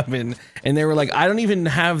it happened. And they were like, I don't even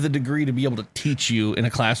have the degree to be able to teach you in a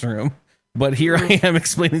classroom, but here I am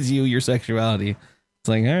explaining to you your sexuality. It's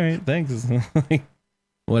like, all right, thanks.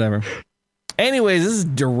 Whatever. Anyways, this is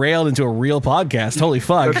derailed into a real podcast. Holy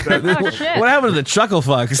fuck. Oh, shit. What happened to the chuckle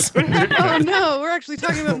fucks? Oh no, we're actually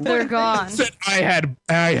talking about They're gone. Said I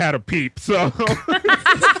had a peep, so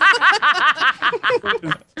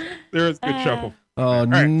there was good chuckle. Oh,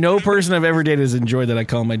 right. no person I've ever dated has enjoyed that I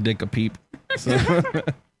call my dick a peep. So. So,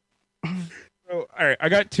 all right, I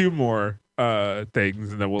got two more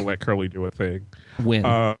things, and then we'll let Curly do a thing. Win.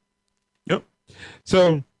 Yep.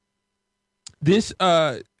 So this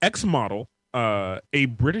ex model, a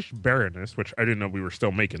British baroness, which I didn't know we were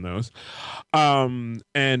still making those,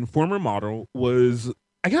 and former model was,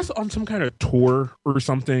 I guess, on some kind of tour or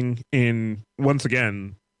something in, once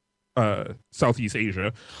again, Southeast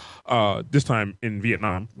Asia, this time in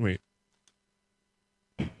Vietnam. Wait.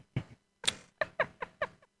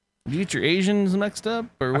 You get your Asians mixed up,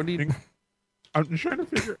 or what do you? I'm trying to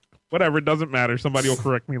figure. Whatever, it doesn't matter. Somebody will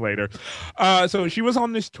correct me later. So she was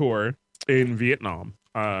on this tour in Vietnam,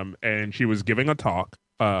 and she was giving a talk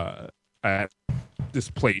at this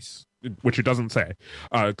place, which it doesn't say.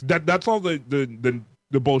 That's all the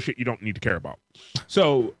bullshit you don't need to care about.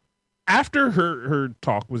 So after her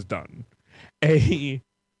talk was done, a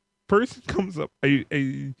person comes up,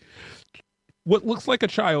 a what looks like a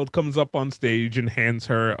child comes up on stage and hands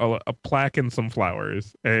her a plaque and some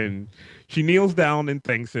flowers, and she kneels down and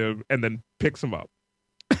thanks him and then picks him up.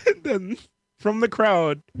 And then from the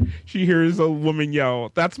crowd, she hears a woman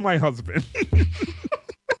yell, "That's my husband."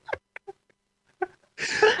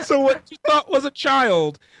 So what she thought was a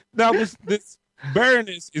child, that was this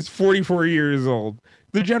baroness is 44 years old.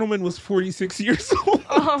 The gentleman was 46 years old.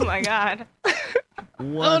 Oh my god.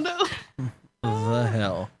 What Oh no. the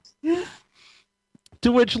hell?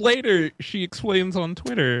 To which later she explains on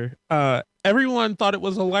Twitter, everyone thought it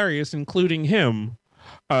was hilarious, including him.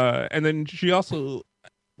 And then she also...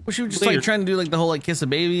 Was she just later, like trying to do like the whole like kiss a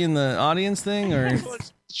baby in the audience thing, or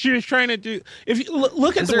she was trying to do... If you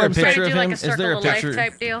look at Is the there a website, picture Trying to of do like him? a Is there circle a of life picture?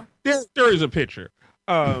 type deal. there is a picture.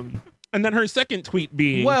 And then her second tweet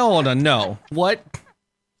being... Well, hold on, no. What?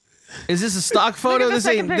 Is this a stock photo? Look at the This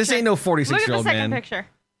second ain't picture. no Look at the 46-year-old second man. picture.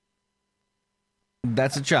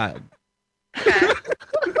 That's a child. Okay.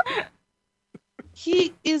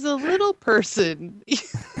 He is a little person.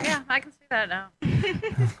 Yeah, I can see that now.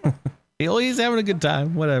 He's having a good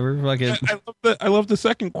time. Whatever. Fucking. I love the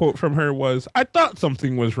second quote from her was, "I thought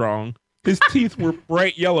something was wrong. His teeth were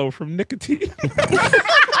bright yellow from nicotine."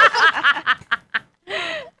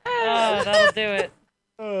 Oh, that'll do it.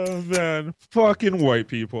 Oh man, fucking white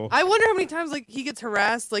people. I wonder how many times like he gets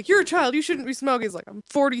harassed. Like, you're a child, you shouldn't be smoking. He's like, I'm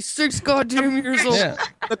 46 goddamn years old. Yeah.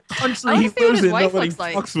 The country I he wanna see what lives his in, wife nobody looks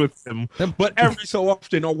like. fucks with him. But every so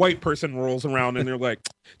often, a white person rolls around and they're like,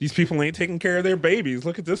 "These people ain't taking care of their babies.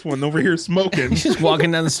 Look at this one over here smoking." He's just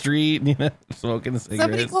walking down the street, smoking a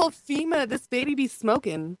Somebody cigarette. called FEMA. This baby be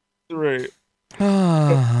smoking. Right.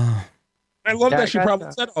 Ah. I love Yeah, that I she got probably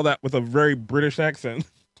that. said all that with a very British accent.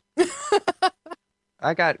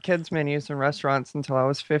 I got kids menus in restaurants until I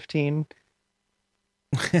was 15.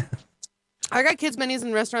 I got kids menus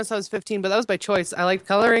in restaurants when I was 15, but that was by choice. I like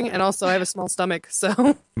coloring, and also I have a small stomach,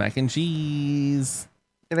 so Mac and cheese.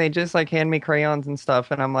 And they just like hand me crayons and stuff,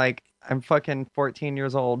 and I'm like, I'm fucking 14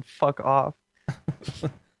 years old. Fuck off.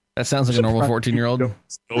 That sounds like a normal 14-year-old.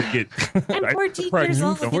 Still get. I'm 14 surprised years you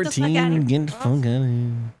old. don't. Get the fuck out of 14, here. get the fuck out of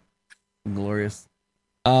here. Glorious.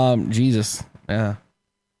 Jesus. Yeah.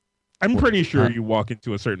 I'm pretty sure you walk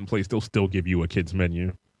into a certain place, they'll still give you a kid's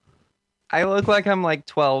menu. I look like I'm like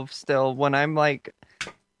 12 still when I'm like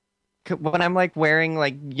wearing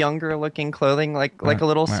like younger looking clothing, like a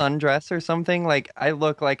little Right. sundress or something. Like I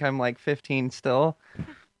look like I'm like 15 still.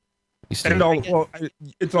 You still- And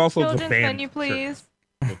it's also the Children's band. menu, please.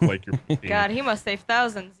 Look like you're 15. God, he must save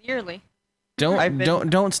thousands yearly. I've been-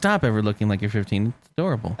 don't stop ever looking like you're 15. It's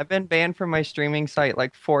adorable. I've been banned from my streaming site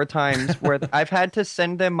like 4 times where I've had to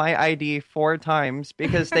send them my ID 4 times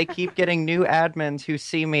because they keep getting new admins who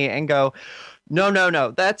see me and go, no,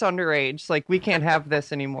 that's underage. Like, we can't have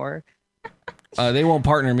this anymore. They won't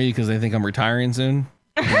partner me because they think I'm retiring soon.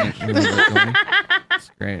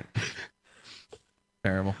 It's great.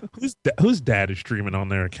 Terrible. Whose dad is streaming on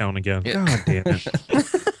their account again? Yeah. God damn it.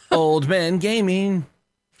 Old men gaming.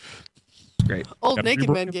 It's great. old Gotta be naked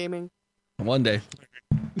bro- men gaming. One day.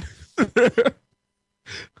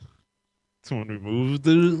 Someone remove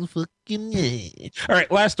the fucking edge. All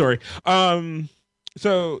right, last story.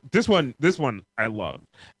 So this one I love,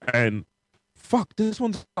 and fuck, this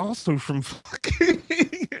one's also from fucking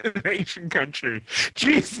an Asian country.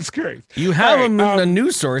 Jesus Christ! You have All right, a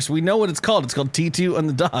news source. We know what it's called. It's called T2 and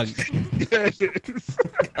the Dog.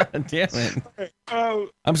 God damn it!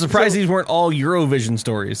 I'm surprised these weren't all Eurovision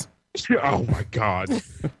stories. Oh my god!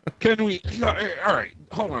 Can we? All right,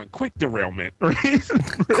 hold on. Quick derailment. Right?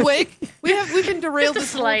 Quick, we've been derailed Just a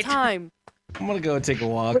this whole slight. time. I'm gonna go take a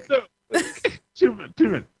walk. Two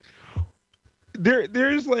minutes.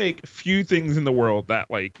 There's like few things in the world that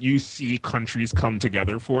like you see countries come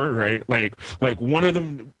together for, right? Like one of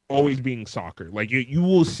them always being soccer. Like you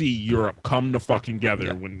will see Europe come to fucking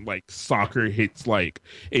together when like soccer hits like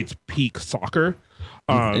its peak soccer.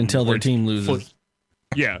 Until their where team loses.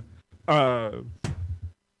 Yeah. And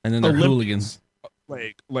then they're Olympics. hooligans.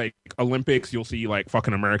 Like Olympics, you'll see like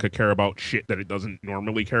fucking America care about shit that it doesn't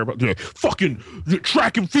normally care about. Like, fucking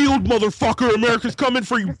track and field, motherfucker! America's coming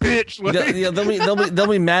for you, bitch! Like, They'll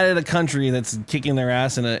be mad at a country that's kicking their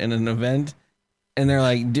ass in an event, and they're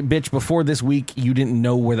like, "Bitch, before this week, you didn't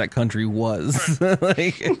know where that country was,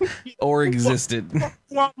 like, or existed."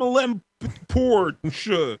 Poor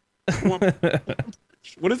shit.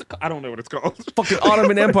 What is it? I don't know what it's called. Fucking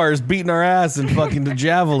Ottoman Empire is beating our ass and fucking the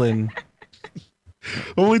javelin.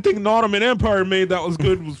 The only thing the Ottoman Empire made that was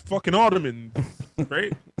good was fucking Ottoman,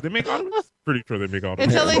 right? They make Ottomans? Pretty sure they make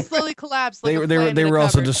Ottomans. Until they slowly collapse. Like They were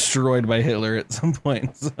also destroyed by Hitler at some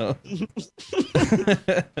point. So,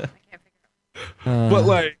 But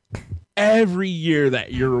like every year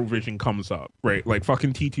that Eurovision comes up, right? Like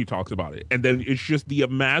fucking T2 talks about it. And then it's just the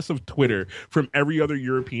amass of Twitter from every other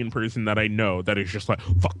European person that I know that is just like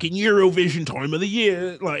fucking Eurovision time of the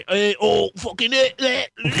year. Like, fucking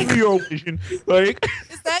Eurovision. Like,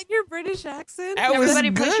 Is that your British accent? That was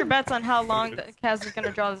Everybody place good. your bets on how long Kaz is going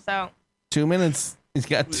to draw this out. 2 minutes. He's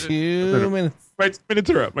got 2 minutes. my 2 minutes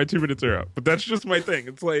are up. My 2 minutes are up. But that's just my thing.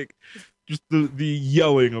 It's like just the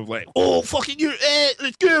yelling of like, fucking you,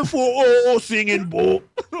 let's go for singing, boy.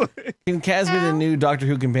 Can Kaz be the new Doctor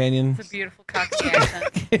Who companion? It's a beautiful Cockney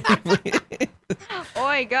accent.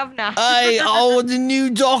 Oi, governor. The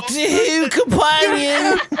new Doctor Who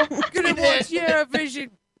companion. Gonna watch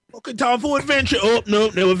Eurovision. Fucking time for adventure. Oh no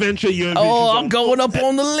adventure. I'm going up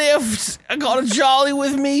on the lift. I got a Jolly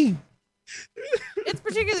with me. It's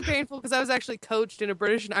particularly painful because I was actually coached in a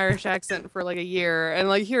British and Irish accent for like a year, and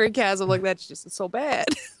like hearing Kaz, I'm like, that's just so bad.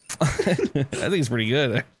 I think it's pretty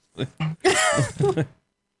good. Actually.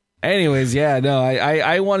 Anyways, yeah, no,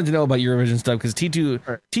 I wanted to know about Eurovision stuff because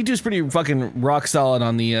T2's pretty fucking rock solid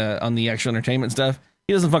on the actual entertainment stuff.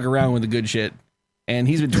 He doesn't fuck around with the good shit, and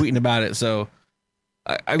he's been tweeting about it. So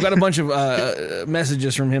I've got a bunch of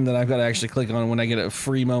messages from him that I've got to actually click on when I get a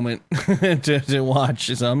free moment to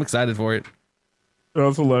watch. So I'm excited for it. I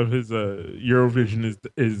also love his Eurovision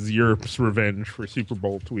is Europe's revenge for Super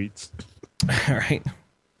Bowl tweets. All right.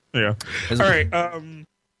 Yeah. All right.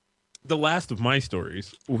 The last of my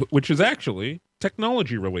stories, which is actually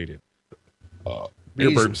technology related. Beer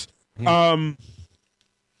burps.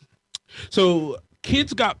 So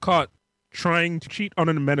kids got caught trying to cheat on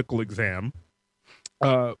a medical exam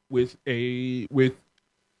with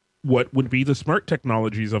what would be the smart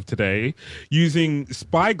technologies of today, using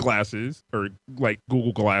spy glasses or like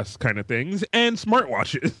Google Glass kind of things and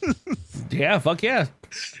smartwatches. Yeah, fuck yeah.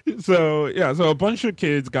 So a bunch of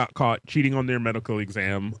kids got caught cheating on their medical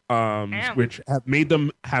exam, which have made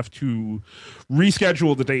them have to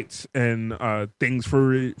reschedule the dates and things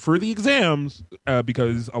for the exams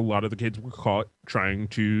because a lot of the kids were caught trying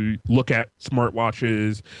to look at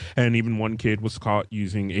smartwatches, and even one kid was caught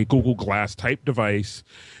using a Google Glass type device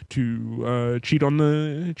to cheat on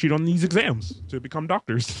these exams to become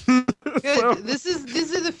doctors. Good.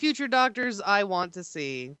 These are the future doctors I want to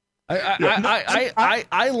see.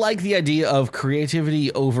 I like the idea of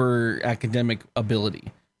creativity over academic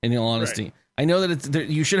ability, in all honesty. Right. I know that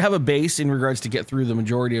you should have a base in regards to get through the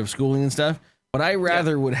majority of schooling and stuff, but I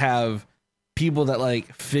rather would have people that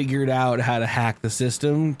like figured out how to hack the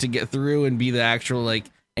system to get through and be the actual like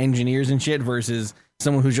engineers and shit versus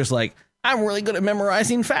someone who's just like, I'm really good at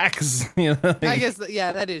memorizing facts. You know, like, I guess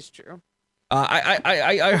that is true.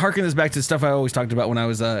 I hearken this back to stuff I always talked about when I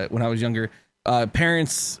was younger.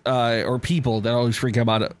 Parents or people that always freak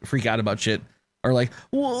out about shit are like,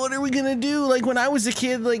 well, what are we gonna do? Like when I was a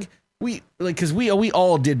kid, because we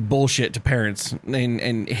all did bullshit to parents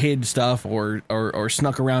and hid stuff or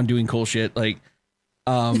snuck around doing cool shit like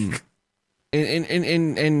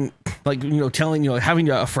and like, you know, telling, you know, having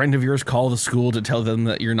a friend of yours call the school to tell them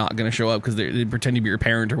that you're not going to show up because they pretend to be your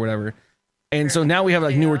parent or whatever. And so now we have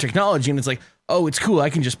like newer technology and it's like, oh, it's cool. I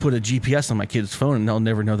can just put a GPS on my kid's phone and they'll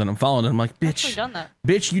never know that I'm following them. I'm like,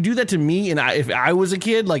 bitch, you do that to me. And if I was a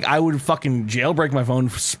kid, like I would fucking jailbreak my phone,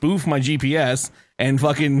 spoof my GPS and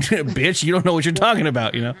fucking bitch, you don't know what you're talking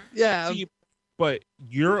about, you know? Yeah. See, but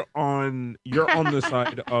you're on the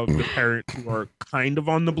side of the parents who are kind of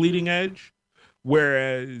on the bleeding edge,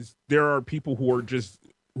 whereas there are people who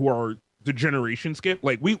are the generation skip.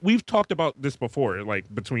 Like we've talked about this before, like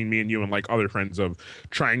between me and you and like other friends, of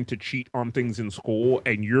trying to cheat on things in school,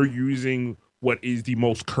 and you're using what is the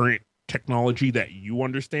most current technology that you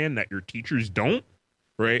understand that your teachers don't,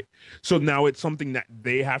 right? So now it's something that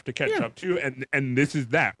they have to catch up to, and this is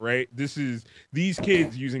that, right? This is these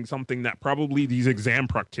kids using something that probably these exam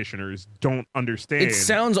practitioners don't understand. It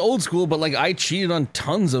sounds old school, but like I cheated on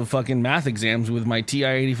tons of fucking math exams with my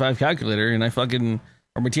TI-85 calculator, and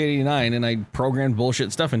or my TI-89, and I programmed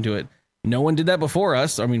bullshit stuff into it. No one did that before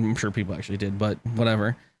us. I mean, I'm sure people actually did, but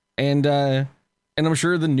whatever. And I'm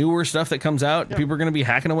sure the newer stuff that comes out, people are going to be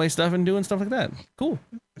hacking away stuff and doing stuff like that. Cool.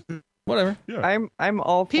 Whatever. Yeah. I'm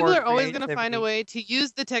all for people are always going to find a way to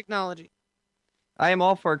use the technology. I am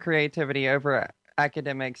all for creativity over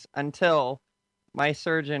academics until my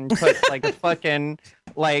surgeon puts like a fucking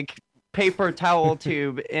like paper towel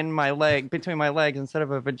tube in my leg, between my legs, instead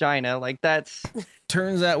of a vagina. Like that's.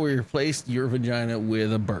 Turns out we replaced your vagina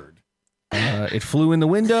with a bird. It flew in the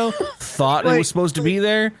window, thought it was supposed to be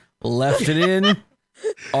there, left it in.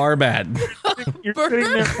 Our bad. You're sitting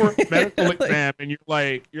there for a medical exam, and you're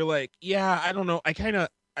like, yeah, I don't know. I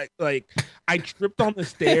tripped on the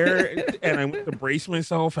stair, and I went to brace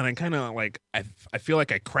myself, and I kind of like, I feel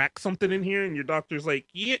like I cracked something in here, and your doctor's like,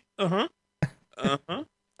 yeah,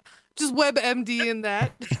 just WebMD in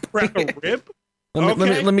that. Crack a rib.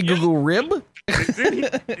 Let me Google rib. It's in here.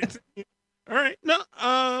 It's in here. All right, no,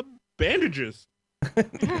 bandages.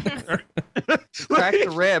 Cracked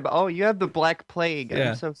the rib. Oh, you have the Black Plague.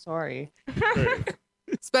 I'm so sorry.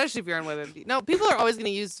 Especially if you're on WebMD. No, people are always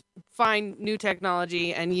going to find new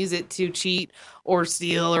technology and use it to cheat or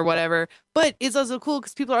steal or whatever. But it's also cool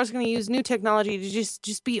because people are also going to use new technology to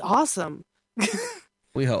just be awesome.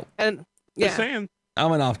 We hope. And Just saying.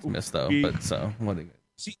 I'm an optimist though, but so what do you?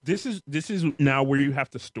 See, this is now where you have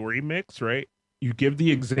to story mix, right? You give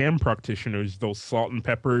the exam practitioners those salt and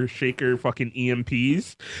pepper shaker fucking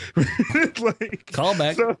EMPs. Like,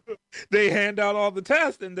 callback. So they hand out all the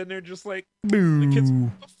tests, and then they're just like, the kids,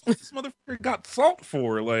 what the fuck this motherfucker got salt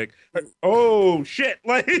for? Like, oh shit!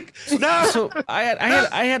 Like, no. So I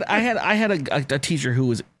had a teacher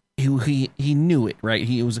who knew it, right?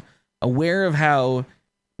 He was aware of how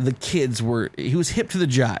the kids were. He was hip to the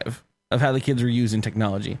jive of how the kids were using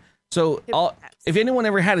technology. So if anyone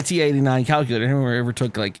ever had a TI-89 calculator, anyone ever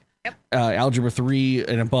took like algebra 3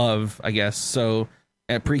 and above, I guess. So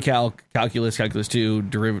at pre-calc, calculus 2,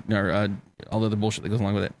 derivative, or all the other bullshit that goes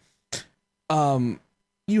along with it.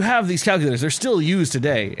 you have these calculators. They're still used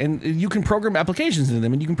today, and you can program applications into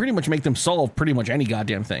them, and you can pretty much make them solve pretty much any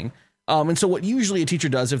goddamn thing. And so what usually a teacher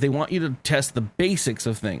does, if they want you to test the basics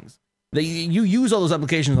of things, you use all those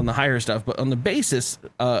applications on the higher stuff, but on the basis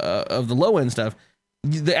of the low end stuff,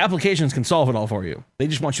 the applications can solve it all for you. They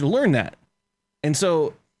just want you to learn that. And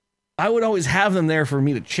so I would always have them there for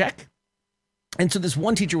me to check. And so this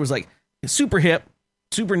one teacher was like super hip,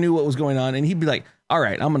 super knew what was going on, and he'd be like, "All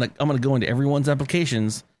right, I'm gonna go into everyone's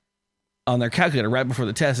applications on their calculator right before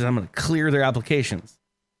the test, and I'm gonna clear their applications."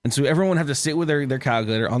 And so everyone would have to sit with their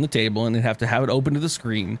calculator on the table, and they'd have to have it open to the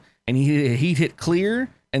screen, and he'd hit clear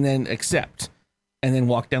and then accept, and then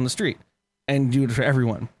walk down the street and do it for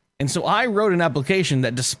everyone. And so I wrote an application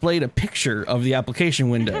that displayed a picture of the application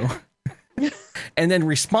window and then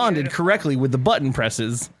responded correctly with the button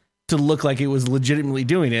presses to look like it was legitimately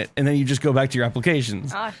doing it, and then you just go back to your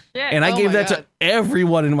applications. Oh, shit. And I gave that to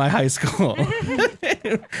everyone in my high school.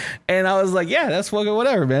 And I was like, yeah, that's fucking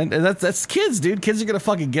whatever, man. And that's kids, dude. Kids are gonna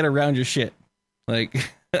fucking get around your shit.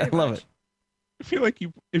 Like, I love it. I feel like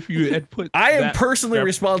if you had put I am personally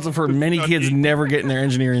responsible for many kids never getting their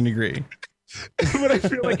engineering degree. But I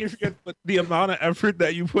feel like if you had put the amount of effort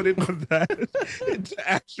that you put into that into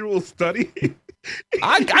actual study.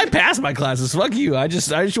 I passed my classes. Fuck you. I just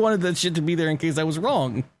wanted that shit to be there in case I was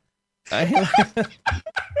wrong.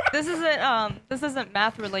 This isn't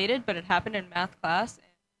math related, but it happened in math class.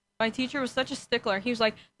 My teacher was such a stickler. He was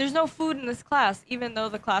like, "There's no food in this class," even though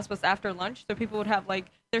the class was after lunch, so people would have like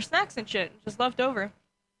their snacks and shit just left over.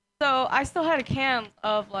 So I still had a can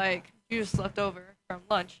of like juice left over from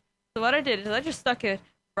lunch. So what I did is I just stuck it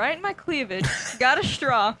right in my cleavage, got a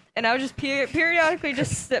straw, and I would just periodically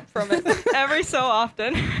just sip from it every so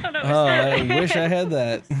often. I wish I had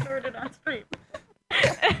that. Stored it on stream.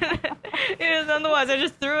 Otherwise, I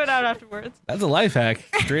just threw it out afterwards. That's a life hack,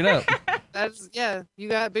 straight up. That's you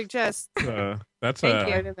got a big chest. That's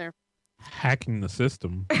right in there. Hacking the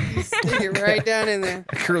system. Stick it right down in there.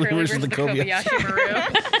 Curly versus the Kobayashi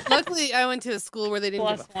Maru. Luckily, I went to a school where they didn't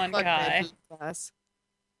Plus give a one fuck guy. that class.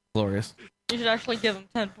 Glorious. You should actually give him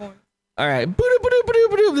 10 points. All right.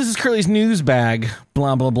 Boo-doo. This is Curly's news bag.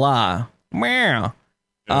 Blah, blah, blah. Meow.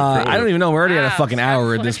 I don't even know. We're already at a fucking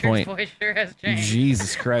hour at this point. Voice sure has changed.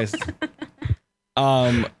 Jesus Christ.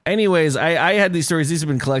 Anyways, I had these stories. These have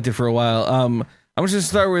been collected for a while. I'm just going to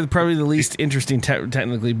start with probably the least interesting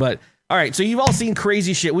technically, but all right. So you've all seen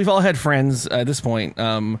crazy shit. We've all had friends at this point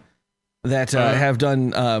that have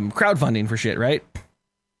done crowdfunding for shit, right?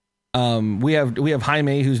 We have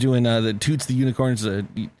Jaime who's doing the Toots the Unicorn. It's a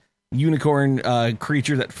unicorn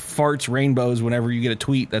creature that farts rainbows whenever you get a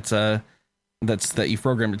tweet that you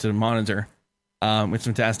programmed it to monitor. It's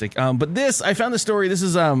fantastic. But this, I found the story. This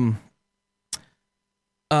is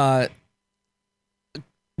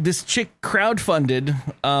this chick crowdfunded.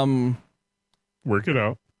 Work it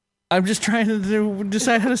out. I'm just trying to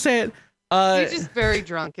decide how to say it. You're just very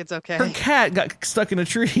drunk. It's okay. Her cat got stuck in a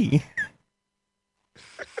tree.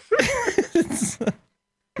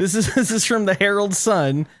 This is from the Herald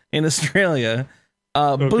Sun in Australia.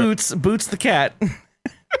 Okay. Boots the cat.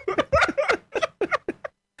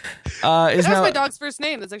 That's my dog's first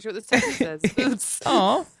name. That's actually what this text says. Boots.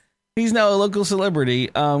 Oh, he's now a local celebrity.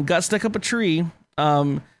 Got stuck up a tree.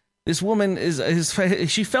 This woman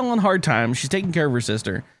she fell on hard times. She's taking care of her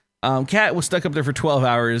sister. Cat was stuck up there for 12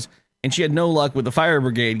 hours, and she had no luck with the fire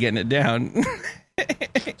brigade getting it down.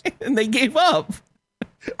 And they gave up.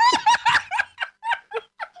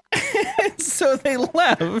 So they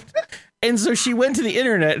left. And so she went to the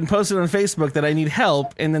internet and posted on Facebook that I need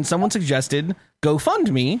help. And then someone suggested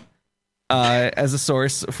GoFundMe as a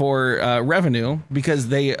source for revenue, because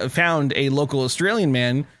they found a local Australian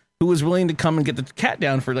man who was willing to come and get the cat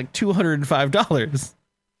down for like $205.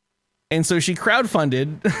 And so she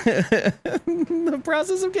crowdfunded the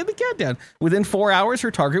process of getting the cat down. Within 4 hours,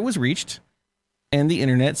 her target was reached, and the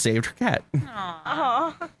internet saved her cat.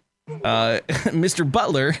 Aww. Mr.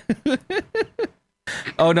 Butler.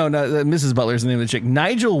 Oh, no, Mrs. Butler is the name of the chick.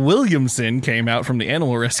 Nigel Williamson came out from the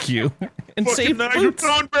animal rescue and saved Nigel Boots.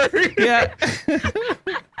 Thornberry. Yeah.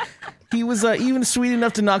 He was even sweet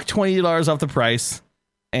enough to knock $20 off the price.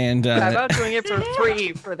 And How about doing it for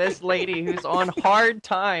free for this lady who's on hard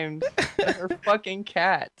times and her fucking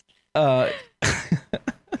cat?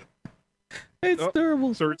 It's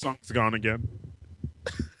terrible. Sword Song's gone again.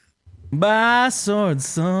 By Sword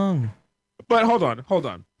Song. But hold on.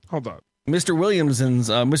 Mr. Williamson's,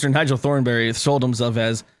 Mr. Nigel Thornberry sold himself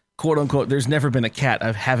as, quote unquote, "There's never been a cat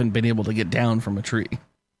I haven't been able to get down from a tree."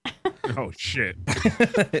 Oh, shit.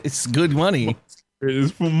 It's good money.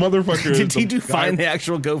 This motherfucker. Did he find the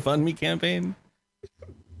actual GoFundMe campaign?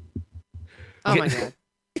 Oh my god.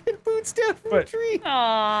 Get boots down from a tree.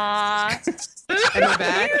 Aww. And my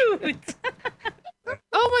back.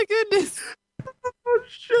 Oh my goodness. Oh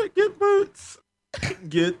shit! Get boots.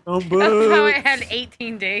 Get some That's how I boots. had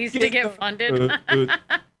 18 days to get funded.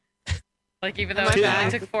 Like, even though it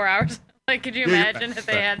only took 4 hours. Like, could you imagine if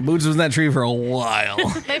they had... Boots was in that tree for a while.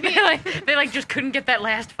 Maybe they just couldn't get that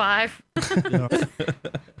last 5. I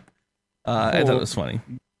thought it was funny.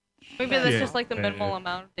 Maybe that's just like the minimal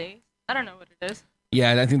amount of days. I don't know what it is.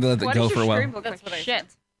 Yeah, I think they let it Why go does for your a while. stream look That's like what shit?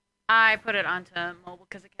 I put it onto mobile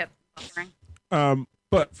because it kept buffering.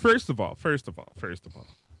 But first of all,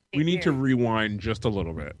 we need to rewind just a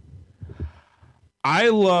little bit. I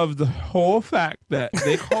love the whole fact that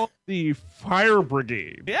they call the fire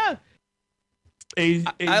brigade. Yeah.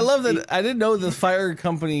 I love that. I didn't know the fire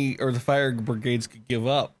company or the fire brigades could give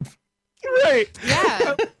up. Right.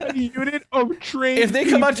 Yeah. A unit of trained If they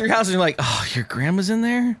come out to your house and you're like, oh, your grandma's in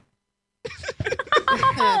there?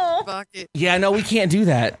 Fuck it. Yeah, no, we can't do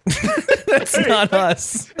that. That's not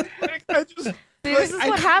us. See, this is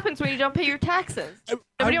what happens when you don't pay your taxes.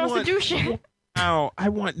 Nobody wants to do shit. I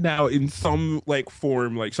want now in some like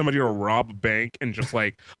form, like somebody to rob a bank and just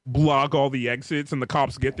like block all the exits, and the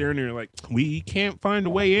cops get there and they're like, we can't find a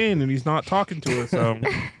way in, and he's not talking to us. So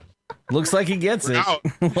looks like he gets it.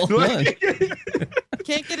 Well done.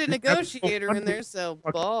 Can't get a negotiator in there, so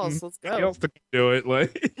balls. Let's Nobody go. else to do it,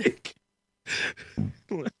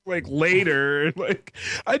 like later, like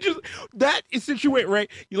I just that is situate right.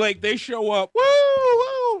 You like they show up, woo,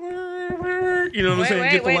 you know what I'm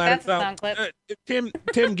saying? Get the ladder that's a sound clip.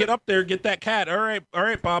 Tim, get up there, get that cat. All right,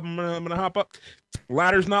 Bob, I'm gonna hop up.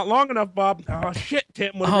 Ladder's not long enough, Bob. Oh shit,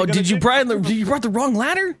 Tim. What are we did you brought the wrong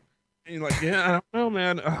ladder? And you're like, yeah, I don't know,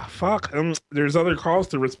 man. Fuck. There's other calls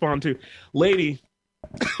to respond to, lady.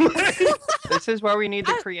 This is where we need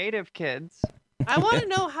the creative kids. I want to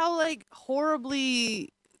know how like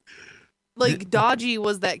horribly like dodgy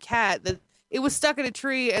was that cat that it was stuck in a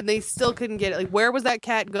tree and they still couldn't get it. Like, where was that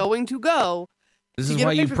cat going to go? This to is get a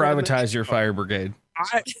why you picture from it? privatize your fire brigade. All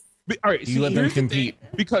right, You let them here's the compete. thing,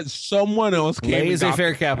 because someone else came. and got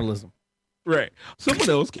Laissez-faire capitalism. Right. Someone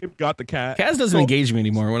else came, got the cat. Kaz doesn't engage me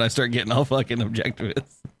anymore when I start getting all fucking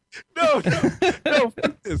objectivist. No,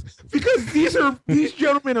 fuck this. Because these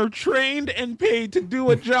gentlemen are trained and paid to do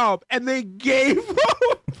a job, and they gave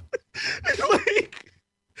up. Like,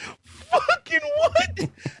 fucking what?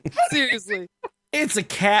 Seriously. It's a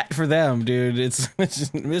cat for them, dude. It's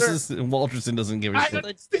just, Mrs. Walterson doesn't give a I shit.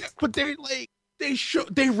 understand, but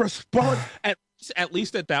they respond at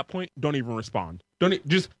least at that point. Don't even respond.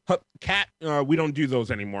 Just cat. We don't do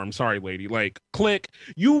those anymore. I'm sorry, lady. Like, click.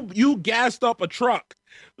 You gassed up a truck,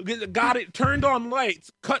 got it, turned on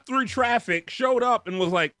lights, cut through traffic, showed up, and was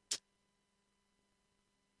like,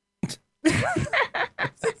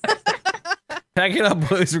 Pack it up,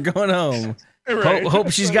 boys. We're going home. Right.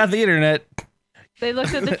 Hope she's got the internet. They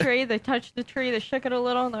looked at the tree, they touched the tree, they shook it a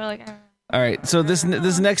little, and they're like, All right. So this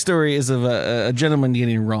next story is of a gentleman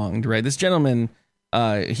getting wronged. Right. This gentleman,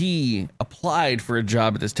 he applied for a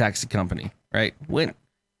job at this taxi company. Right. Went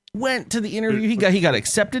to the interview. He got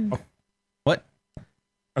accepted. What?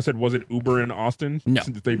 I said, was it Uber in Austin? No.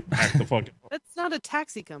 Since they packed the fucking. That's not a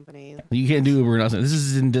taxi company. You can't do Uber in Austin. This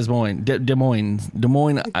is in Des Moines. Des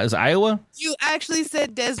Moines is Iowa. You actually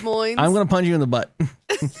said Des Moines. I'm gonna punch you in the butt.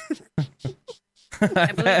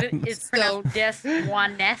 I believe it's pronounced Des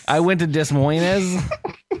Moines. I went to Des Moines.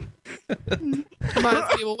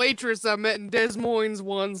 Reminds me of a waitress I met in Des Moines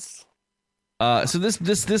once. So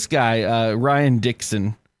this guy, Ryan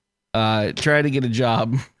Dixon, tried to get a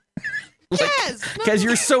job. Yes, Because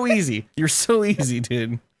you're so easy. You're so easy,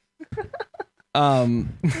 dude. So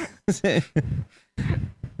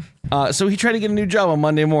he tried to get a new job on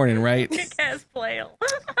Monday morning, right? Kick-ass flail.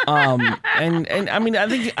 And I mean, I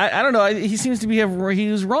think I don't know. He seems to be he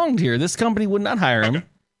was wronged here. This company would not hire him.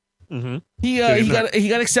 Mm-hmm. He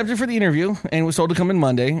got accepted for the interview and was told to come in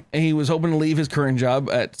Monday. And he was hoping to leave his current job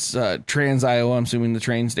at Trans Iowa, I'm assuming the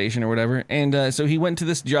train station or whatever. And so he went to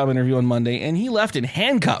this job interview on Monday, and he left in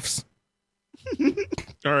handcuffs.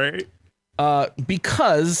 All right.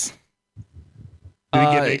 Because Did he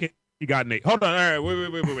get naked? He got naked. Hold on. All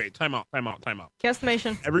right. Wait. Time out.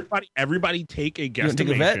 guesstimation. Everybody take a you want to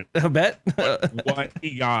guesstimation. take a bet? What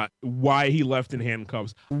he got, why he left in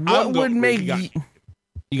handcuffs. What would make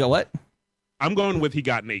you got what? I'm going with he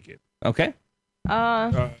got naked. Okay.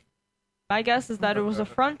 My guess is that it was a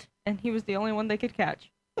front, and he was the only one they could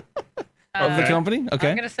catch. Of the company?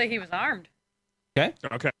 Okay. I'm gonna say he was armed. Okay.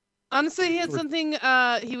 Honestly, he had something.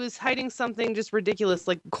 He was hiding something just ridiculous,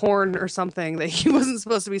 like corn or something that he wasn't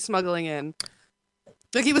supposed to be smuggling in.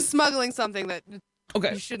 Like he was smuggling something that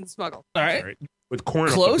Okay. You shouldn't smuggle. All right. All right. With corn.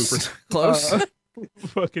 Close. Close.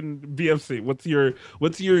 Fucking BFC. What's your?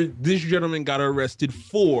 This gentleman got arrested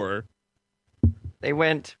for. They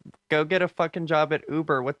went, go get a fucking job at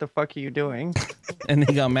Uber. What the fuck are you doing? And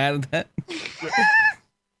he got mad at that.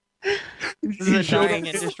 This is a dying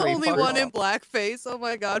This is industry. the only Fuck one off. in blackface. Oh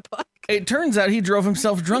my god, Puck. It turns out he drove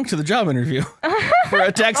himself drunk to the job interview for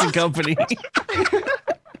a taxi company.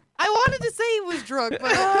 I wanted to say he was drunk,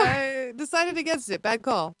 but I decided against it. Bad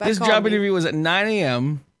call. His job interview was at 9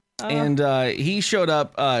 a.m. And he showed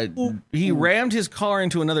up. He rammed his car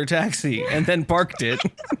into another taxi and then parked it.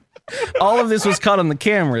 All of this was caught on the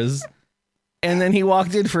cameras. And then he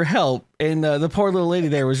walked in for help. And the poor little lady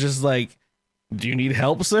there was just like, "Do you need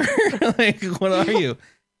help, sir?" Like, what are you?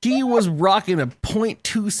 He was rocking a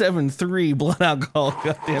 .273 blood alcohol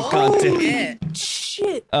goddamn content.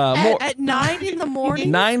 Shit. At 9 in the morning?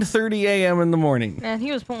 9:30 a.m. in the morning. Man,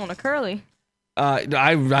 he was pulling a curly.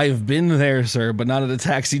 I've been there, sir, but not at a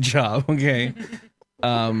taxi job. Okay.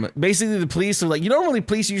 Basically, the police are like, normally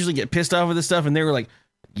police usually get pissed off with this stuff, and they were like,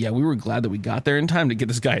 "Yeah, we were glad that we got there in time to get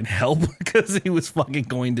this guy help because he was fucking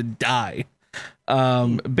going to die."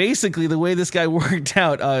 Basically, the way this guy worked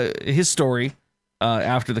out, his story,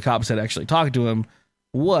 after the cops had actually talked to him,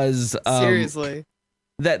 was Seriously.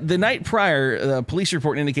 That the night prior, the police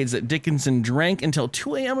report indicates that Dickinson drank until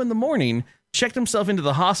 2 a.m. in the morning, checked himself into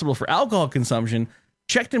the hospital for alcohol consumption,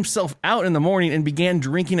 checked himself out in the morning, and began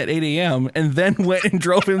drinking at 8 a.m., and then went and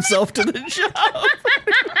drove himself to the job.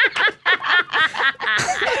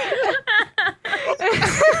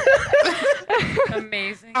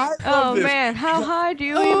 Amazing. Oh man, how high do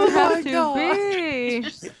you even have to be?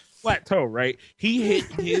 Plateau, right? He hit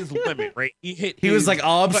his limit, right? He was like,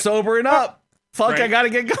 "Oh, I'm sobering up. Fuck, right? I gotta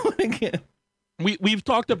get going again." We've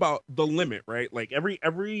talked about the limit, right? Like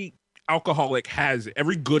every alcoholic has,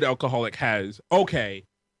 every good alcoholic has, okay,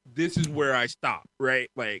 this is where I stop, right?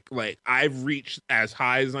 Like I've reached as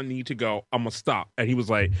high as I need to go. I'm gonna stop. And he was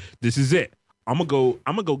like, "This is it. I'm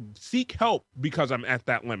gonna go seek help because I'm at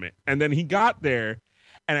that limit." And then he got there,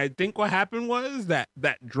 and I think what happened was that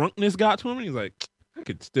drunkenness got to him, and he's like, "I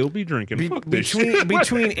could still be drinking." Fuck this shit.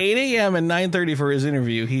 Between 8 a.m. and 9:30 for his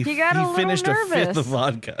interview, he finished a fifth of nervous.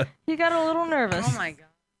 vodka. He got a little nervous. Oh my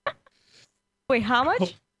god. Wait, how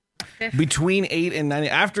much? Between 8 and 9,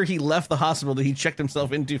 after he left the hospital that he checked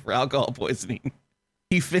himself into for alcohol poisoning,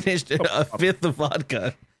 he finished a fifth of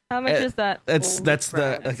vodka. How much is that? That's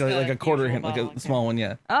the like a quarter hint, like a small one,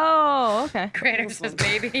 yeah. Oh, okay. Creator says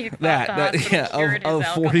maybe That of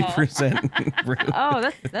 40%.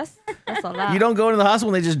 Oh, that's a lot. You don't go into the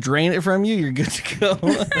hospital and they just drain it from you. You're good to go.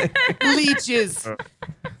 Leeches.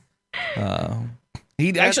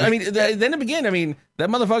 He actually, I mean, then to begin, I mean, that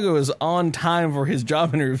motherfucker was on time for his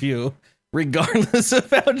job interview, regardless of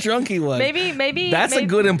how drunk he was. Maybe that's a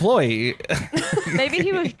good employee. Maybe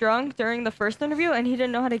he was drunk during the first interview and he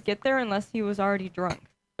didn't know how to get there unless he was already drunk.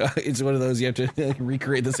 It's one of those you have to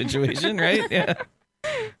recreate the situation, right? Yeah.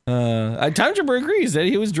 Time Trooper agrees that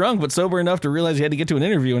he was drunk but sober enough to realize he had to get to an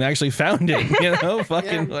interview and actually found it.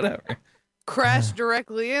 Fucking whatever. Crashed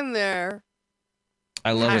directly in there.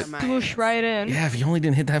 I love it. Swoosh right in. Yeah, if he only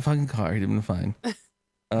didn't hit that fucking car, he'd have been fine.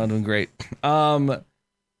 Doing great.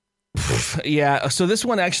 Yeah, so this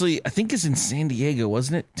one actually, I think is in San Diego,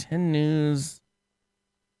 wasn't it? 10 News.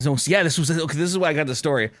 So, yeah, this is why I got the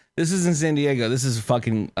story. This is in San Diego. This is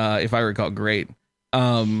fucking, if I recall, great.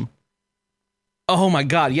 Oh my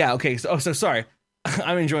God. Yeah. Okay. So sorry.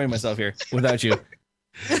 I'm enjoying myself here without you.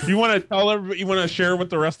 You want to tell her? You want to share with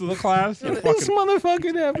the rest of the class? This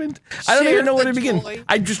motherfucking happened. I don't even know where to begin.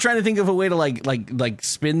 I'm just trying to think of a way to like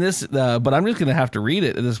spin this, but I'm just gonna have to read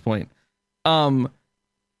it at this point.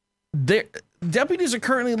 Deputies are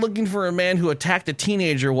currently looking for a man who attacked a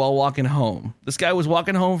teenager while walking home. This guy was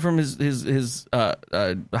walking home from his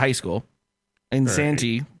high school in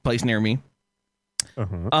Santee, place near me.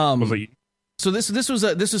 So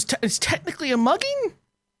it's technically a mugging.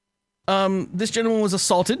 This gentleman was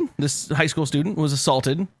assaulted. This high school student was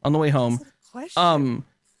assaulted on the way home. Why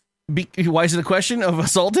is it a question of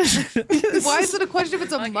assaulted? Why is it a question if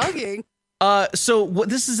it's a mugging? So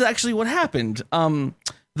this is actually what happened.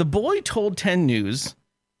 The boy told 10 News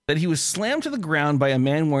that he was slammed to the ground by a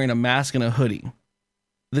man wearing a mask and a hoodie.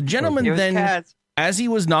 The gentleman then, as he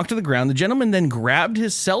was knocked to the ground, the gentleman then grabbed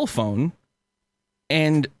his cell phone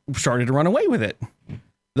and started to run away with it.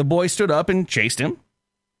 The boy stood up and chased him.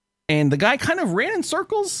 And the guy kind of ran in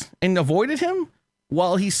circles and avoided him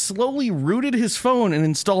while he slowly rooted his phone and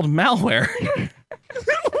installed malware.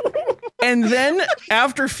 And then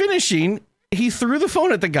after finishing, he threw the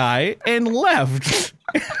phone at the guy and left.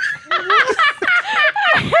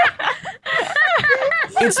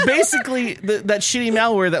 It's basically that shitty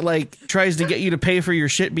malware that like tries to get you to pay for your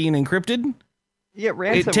shit being encrypted. Yeah,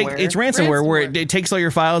 ransomware. It's ransomware where it takes all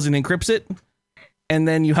your files and encrypts it, and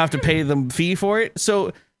then you have to pay the fee for it.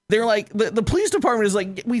 So they're like, the police department is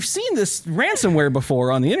like, we've seen this ransomware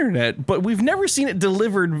before on the internet, but we've never seen it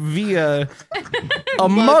delivered via a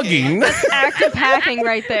mugging. That's active hacking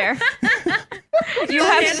right there. You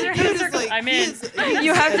have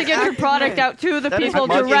you have to get your product out to the people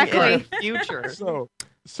directly. Future.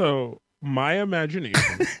 So my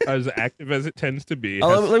imagination, as active as it tends to be,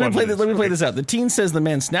 let me play this out. The teen says the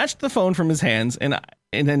man snatched the phone from his hands and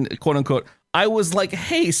then quote unquote, I was like,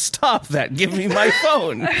 hey, stop that. Give me my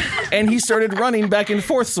phone. And he started running back and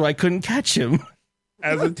forth so I couldn't catch him.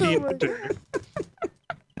 As a teen would do.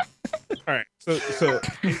 All right. So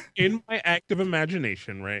in my active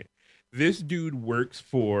imagination, right, this dude works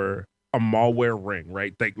for a malware ring,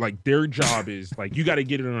 right? Like their job is like, you got to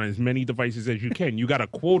get it on as many devices as you can. You got a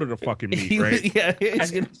quota to fucking meet, right? Yeah,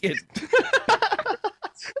 he's gonna get.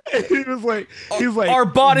 He was like, our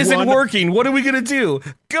bot isn't working. What are we gonna do?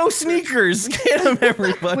 Go sneakers, get them,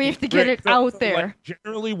 everybody. We have to get it out there. Like,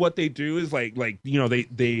 generally, what they do is like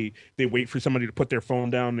they wait for somebody to put their phone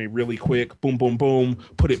down. They really quick, boom, boom, boom,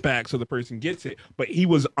 put it back so the person gets it. But he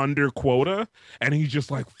was under quota, and he's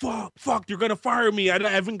just like, fuck, you're gonna fire me. I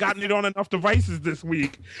haven't gotten it on enough devices this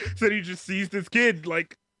week. So he just sees this kid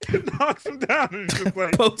like. Knocks him down and it's just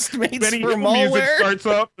like Postmates Benny for Hill malware. music starts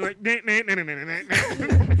up like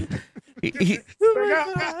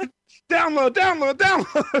download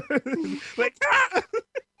like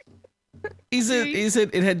he said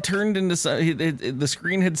it had turned into the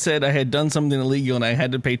screen had said I had done something illegal and I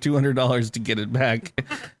had to pay $200 to get it back.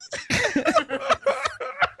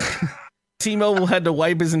 T-Mobile had to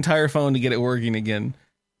wipe his entire phone to get it working again.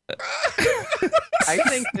 I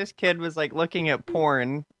think this kid was like looking at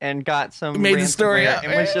porn and got some made a story up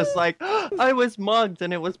and was just like, I was mugged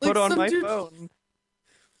and it was put on my phone.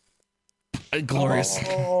 Glorious.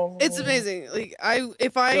 Oh. It's amazing. Like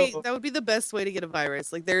that would be the best way to get a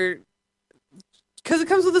virus. Like because it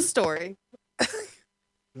comes with a story.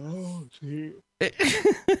 Oh, gee.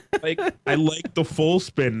 Like I like the full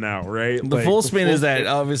spin now, right? The like, full spin is that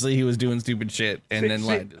obviously he was doing stupid shit and then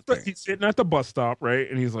lied. He's sitting at the bus stop, right?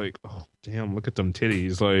 And he's like, "Oh, damn, look at them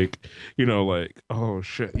titties!" Like, like, "Oh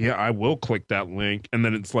shit, yeah, I will click that link." And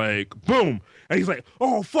then it's like, boom, and he's like,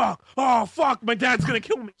 "Oh fuck, my dad's gonna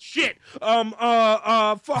kill me." Shit, fuck,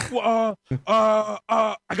 I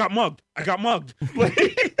got mugged. Like,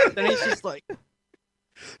 then he's just like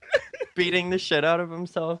beating the shit out of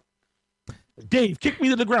himself. Dave, kick me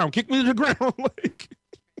to the ground. Like,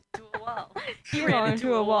 To a wall. You ran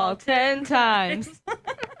into a wall 10 times.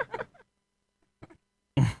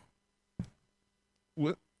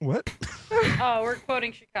 What? Oh, we're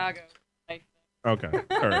quoting Chicago. Okay.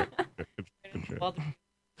 All right. Oh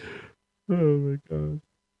my god.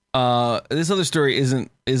 This other story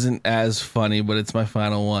isn't as funny, but it's my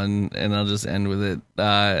final one, and I'll just end with it.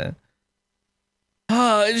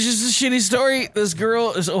 It's just a shitty story. This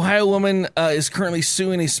Ohio woman, is currently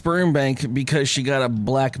suing a sperm bank because she got a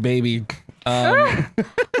black baby. Oh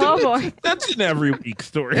boy, that's an every week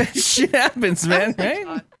story. Shit happens, man.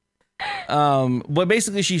 Right? But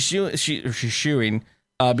basically, she's suing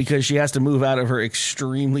because she has to move out of her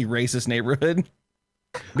extremely racist neighborhood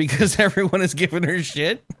because everyone is giving her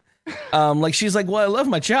shit. Like she's like, well, I love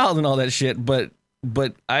my child and all that shit, but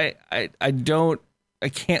I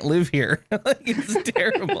can't live here. Like it's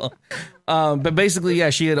terrible. But basically, yeah,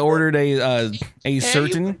 she had ordered a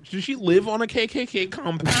certain. Does she live on a KKK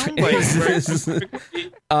compound?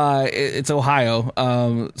 It's Ohio.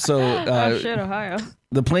 oh shit, Ohio.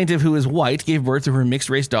 The plaintiff, who is white, gave birth to her mixed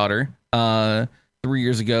race daughter 3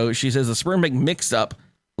 years ago. She says the sperm bank mix-up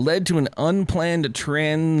led to an unplanned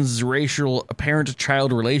transracial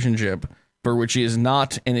parent-child relationship for which she is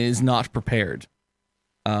not prepared.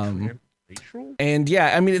 And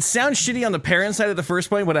yeah, I mean, it sounds shitty on the parent side at the first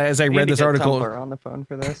point, but as I read this article on the phone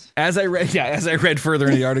for this, as I read further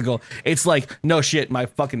in the article, it's like, no shit, my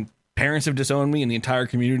fucking parents have disowned me, and the entire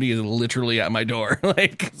community is literally at my door.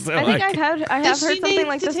 Like, so I think I have heard something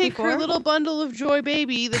like this take before. her little bundle of joy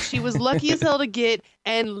baby that she was lucky as hell to get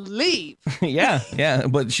and leave. yeah,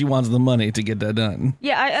 but she wants the money to get that done.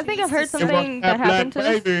 Yeah, I think I've heard something that happened to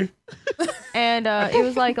this, and it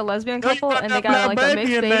was like a lesbian couple, and they got like a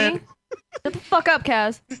mixed baby. Shut the fuck up,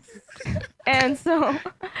 Kaz. And so,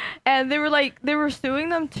 and they were suing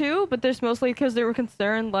them too, but there's mostly because they were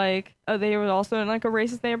concerned, like, they were also in like a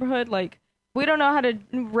racist neighborhood. Like, we don't know how to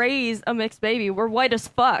raise a mixed baby. We're white as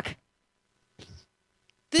fuck.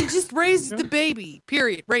 Then just raise the baby.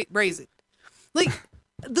 Period. Raise it. Like,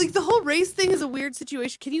 like the whole race thing is a weird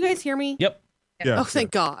situation. Can you guys hear me? Yep. Yeah. Oh, thank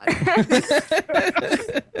God. Like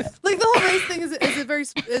the whole race thing is a very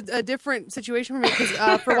a different situation for me because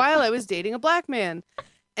for a while I was dating a black man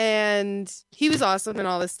and he was awesome and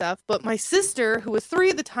all this stuff. But my sister, who was 3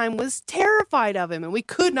 at the time, was terrified of him and we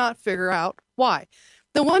could not figure out why.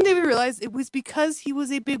 The one day we realized it was because he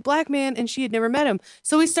was a big black man and she had never met him.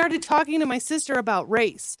 So we started talking to my sister about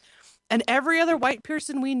race. And every other white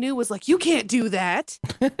person we knew was like, you can't do that.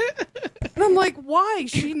 And I'm like, why?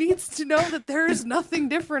 She needs to know that there is nothing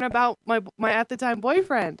different about my at the time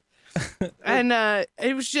boyfriend. And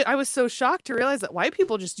it was just, I was so shocked to realize that white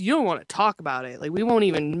people just, you don't want to talk about it. Like, we won't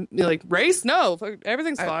even, like, race? No,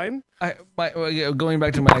 everything's fine. Going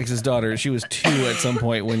back to my ex's daughter, she was 2 at some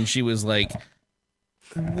point when she was like,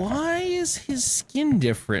 why is his skin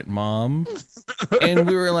different, Mom? And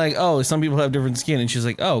we were like, oh, some people have different skin. And she's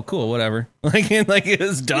like, oh, cool, whatever. Like it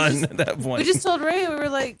was done at that point. We just told Ray, we were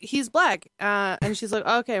like, he's black. And she's like,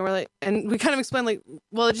 okay. And we're like, and we kind of explained, like,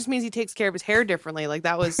 well, it just means he takes care of his hair differently. Like,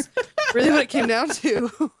 that was really what it came down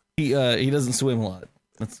to. He doesn't swim a lot.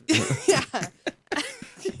 That's yeah.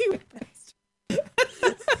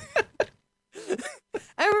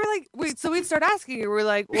 And we were like, so we'd start asking her. We're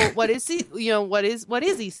like, well, what is he? You know, what is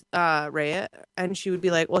he, Rhea? And she would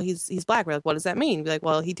be like, well, he's black. We're like, what does that mean? Be like,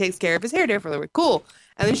 well, he takes care of his hair differently. We're cool.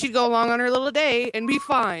 And then she'd go along on her little day and be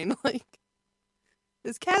fine. Like,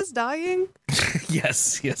 is Kaz dying?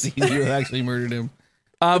 yes, you actually murdered him.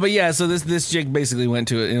 But yeah, so this chick basically went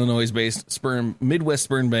to an Illinois-based Midwest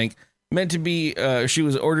sperm bank. Meant to be, she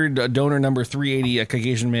was ordered donor number 380, a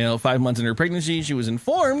Caucasian male. 5 months into her pregnancy, she was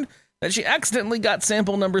informed that she accidentally got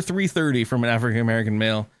sample number 330 from an African-American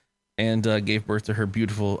male and gave birth to her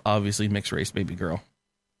beautiful, obviously mixed-race baby girl.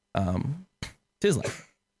 It's his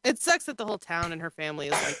life. It sucks that the whole town and her family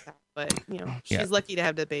is like that, but, you know, she's lucky to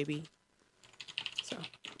have the baby. So.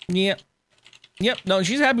 Yeah. Yep. No,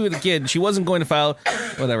 she's happy with the kid. She wasn't going to file.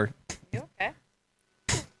 Whatever. You okay?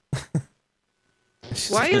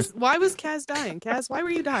 Why was Kaz dying? Kaz, why were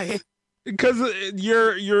you dying? Because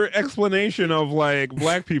your explanation of like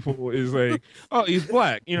black people is like, oh, he's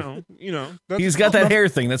black, you know. He's got that hair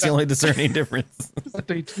thing. That's the only discerning difference. Well,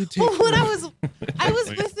 when I was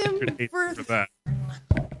with him for that.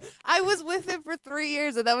 I was with him for 3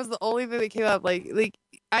 years, and that was the only thing that came up. Like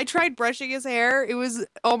I tried brushing his hair; it was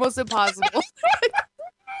almost impossible.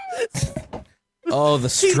 Oh, the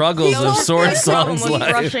struggles of Sword Song's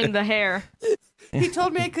life. Brushing the hair. He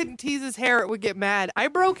told me I couldn't tease his hair; it would get mad. I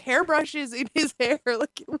broke hairbrushes in his hair,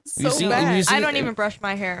 like it was so bad. I don't even brush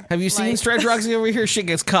my hair. Have you seen Stretch Roxy over here? Shit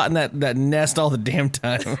gets caught in that nest all the damn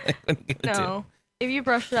time. No, if you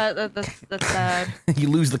brush that's bad. You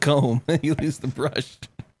lose the comb. You lose the brush.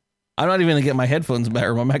 I'm not even gonna get my headphones back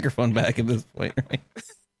or my microphone back at this point. Right?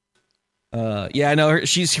 Yeah, I know her.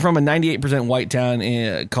 She's from a 98% white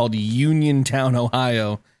town called Uniontown,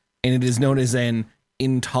 Ohio, and it is known as an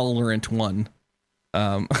intolerant one.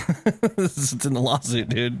 It's in the lawsuit,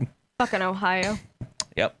 dude. Fucking Ohio.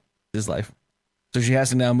 Yep, his life. So she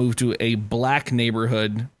has to now move to a black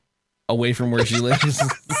neighborhood away from where she lives.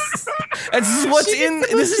 This is what's in.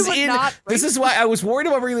 This is why I was worried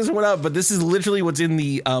about bringing this one up, but this is literally what's in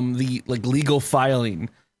the like legal filing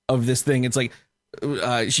of this thing. It's like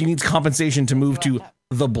she needs compensation to move to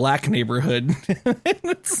the black neighborhood.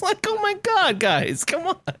 It's like, oh my god, guys, come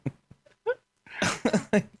on.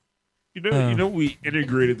 You know, we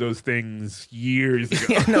integrated those things years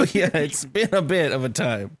ago. It's been a bit of a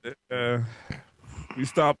time. We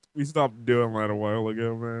stopped doing that a while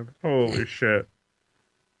ago, man. Holy shit.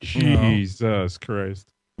 Jesus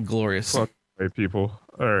Christ. Glorious. Fuck white people.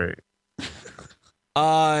 All right.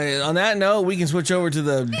 On that note, we can switch over to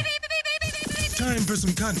the time for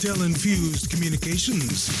some cocktail-infused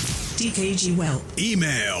communications. DKG well.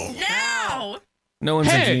 Email. No! No one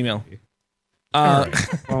sent an email. Right.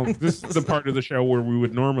 Well, this is the part of the show where we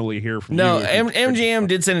would normally hear from you. No, MJM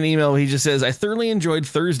did send an email. He just says, I thoroughly enjoyed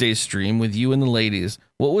Thursday's stream with you and the ladies.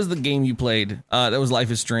 What was the game you played? That was Life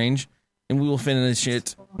is Strange. And we will finish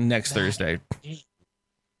it next Thursday.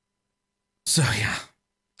 So, yeah.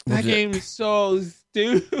 That game is so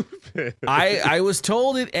stupid. I was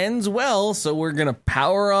told it ends well, so we're going to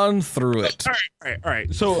power on through it. All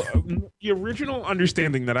right. So, the original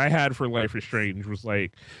understanding that I had for Life is Strange was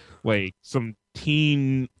like some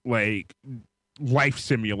teen like life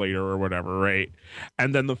simulator or whatever, right?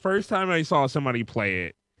 And then the first time I saw somebody play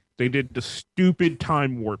it, they did the stupid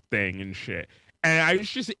time warp thing and shit. And I was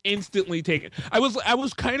just instantly taken. I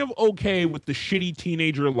was kind of okay with the shitty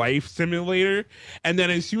teenager life simulator, and then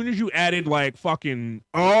as soon as you added like fucking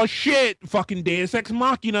fucking Deus Ex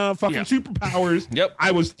Machina, fucking superpowers, yep,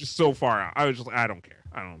 I was just so far out. I was just like, I don't care.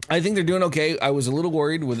 I think they're doing okay. I was a little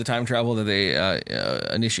worried with the time travel that they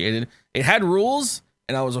initiated. It had rules,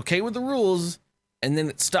 and I was okay with the rules, and then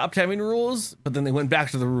it stopped having rules, but then they went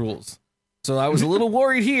back to the rules. So I was a little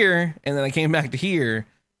worried here, and then I came back to here,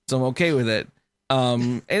 so I'm okay with it.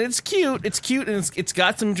 And it's cute. It's cute, and it's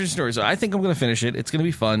got some interesting stories. So I think I'm gonna finish it. It's gonna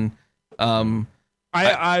be fun.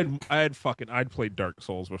 I'd played Dark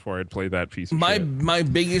Souls before I'd play that piece of shit. My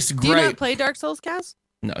biggest gripe. Do you not play Dark Souls, Cass?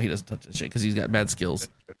 No, he doesn't touch this shit because he's got bad skills.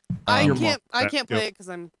 I can't play it because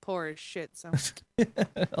I'm poor as shit. So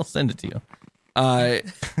I'll send it to you.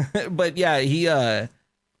 But yeah,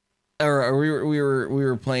 we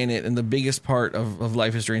were playing it, and the biggest part of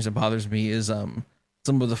Life is Strange that bothers me is some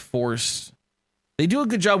of the forced. They do a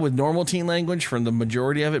good job with normal teen language for the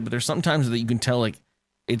majority of it, but there's sometimes that you can tell like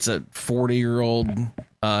it's a 40-year-old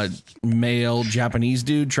male Japanese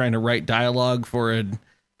dude trying to write dialogue for a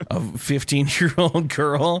 15-year-old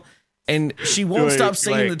girl, and she won't stop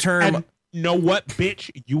saying the term. Know what, bitch?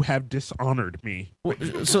 You have dishonored me.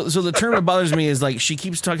 So the term that bothers me is like she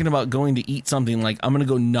keeps talking about going to eat something. Like I'm gonna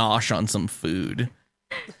go nosh on some food.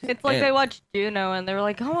 It's like they watched Juno and they were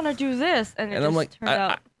like, I want to do this, and I'm like, turned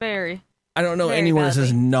out very. I don't know very anyone that badly.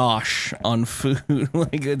 says nosh on food.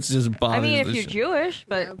 Like it's just bothers. I mean, if the you're shit. Jewish,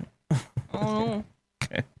 but I don't know.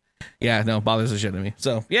 Okay. Yeah, no, bothers the shit out of me.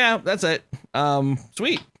 So yeah, that's it.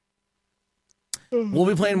 Sweet. We'll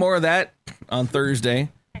be playing more of that on Thursday.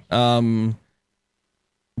 Fuck.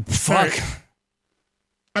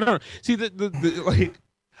 I don't know. See the like.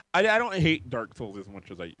 I don't hate Dark Souls as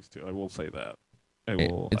much as I used to. I will say that.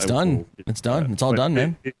 It's done. It's done. It's all done,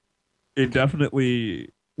 man. It definitely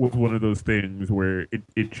was one of those things where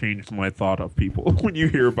it changed my thought of people when you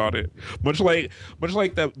hear about it. Much like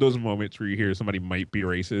those moments where you hear somebody might be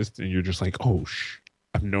racist and you're just like, oh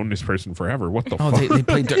I've known this person forever. What the fuck? They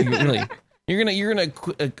played really. You're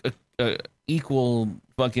gonna equal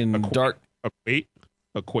fucking dark.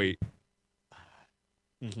 Equate.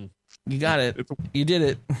 Mm-hmm. You got it. You did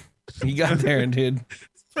it. You got there, dude.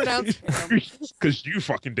 Because you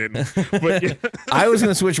fucking didn't. But yeah. I was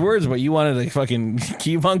gonna switch words, but you wanted to fucking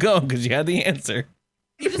keep on going because you had the answer.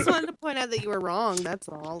 you just wanted to point out that you were wrong. That's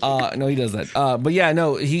all. No, he does that. But yeah,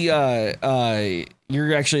 no, he.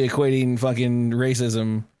 You're actually equating fucking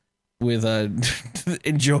racism with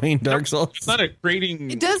enjoying Dark Souls. It's not equate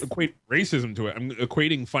racism to it. I'm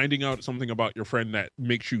equating finding out something about your friend that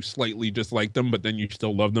makes you slightly dislike them, but then you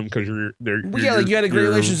still love them because you had a great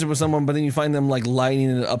relationship with someone, but then you find them like lighting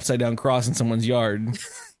an upside down cross in someone's yard.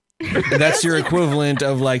 That's your equivalent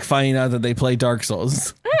of like finding out that they play Dark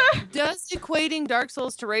Souls. Does equating Dark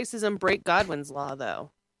Souls to racism break Godwin's law,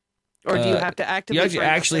 though? Or do you have to actively? You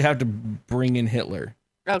actually have to bring in Hitler.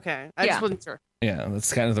 Okay, I just wasn't sure. Yeah,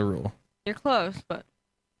 that's kind of the rule. You're close, but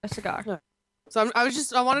a cigar. Yeah. So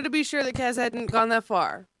I wanted to be sure that Kaz hadn't gone that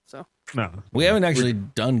far. So no, we haven't actually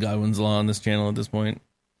done Godwin's Law on this channel at this point.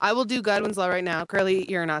 I will do Godwin's Law right now. Curly,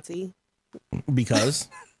 you're a Nazi. Because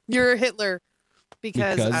you're Hitler.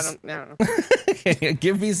 Because I don't know.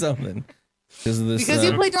 Give me something. Because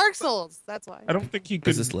you play Dark Souls. That's why. I don't think he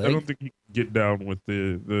could. I don't think he could get down with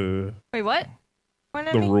the. Wait, what?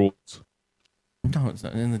 The rules. No, it's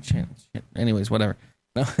not in the channel. Shit. Anyways, whatever.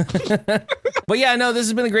 No. But yeah, no, this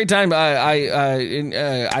has been a great time.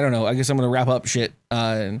 I don't know. I guess I'm gonna wrap up shit.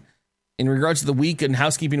 In regards to the week and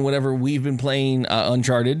housekeeping, whatever, we've been playing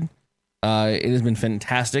Uncharted. It has been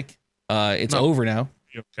fantastic. It's over now.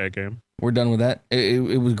 Okay, game. We're done with that.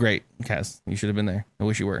 It was great, Cass. You should have been there. I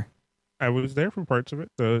wish you were. I was there for parts of it.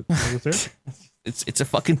 I was there. It's a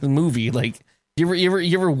fucking movie. Like.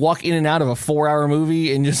 You ever walk in and out of a 4-hour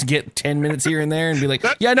movie and just get 10 minutes here and there and be like,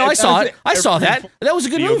 yeah, no, I saw it. I saw that. That was a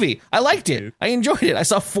good movie. I liked it. I enjoyed it. I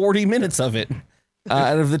saw 40 minutes of it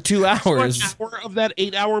out of the 2 hours. 1 hour of that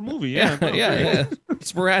 8-hour movie. Yeah.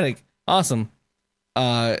 Sporadic. Awesome.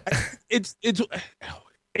 It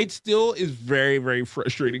still is very, very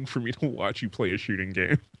frustrating for me to watch you play a shooting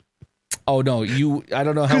game. Oh no, I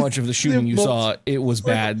don't know how much of the shooting you saw. It was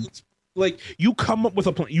bad. Like, you come up with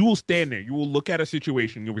a plan. You will stand there. You will look at a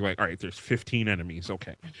situation. You'll be like, all right, there's 15 enemies.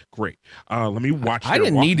 Okay, great. Let me watch. I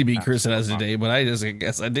didn't need to be criticized today, but I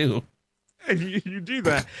guess I do. And you do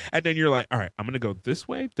that. And then you're like, all right, I'm going to go this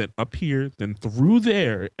way, then up here, then through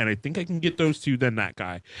there. And I think I can get those two, then that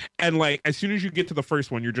guy. And like, as soon as you get to the first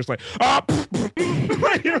one, you're just like,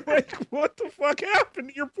 you're like, what the fuck happened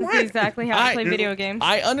to your plan? That's exactly how I play video games.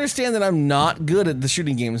 I understand that I'm not good at the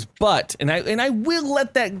shooting games, but, and I will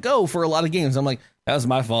let that go for a lot of games. I'm like, that was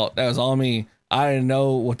my fault. That was all me. I didn't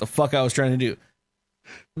know what the fuck I was trying to do.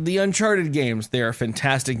 The Uncharted games, they are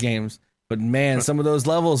fantastic games. But man, some of those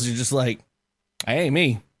levels, you're just like, it ain't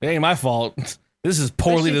me. It ain't my fault. This is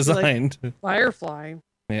poorly Especially if you designed. Firefly.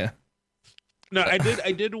 Yeah. No, I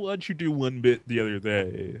did watch you do one bit the other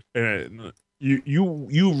day, and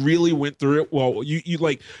you really went through it. Well,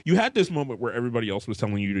 you had this moment where everybody else was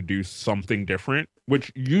telling you to do something different,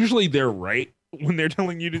 which usually they're right when they're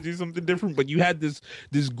telling you to do something different. But you had this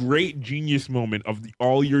great genius moment of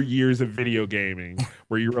all your years of video gaming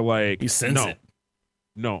where you were like, You sense it.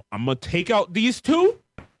 no, I'm gonna take out these two,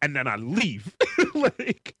 and then I leave.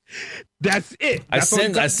 Like that's it. I That's all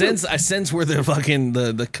you sense gotta I sense where the fucking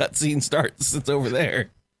the cutscene starts. It's over there.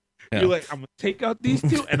 do. You're like, I'm gonna take out these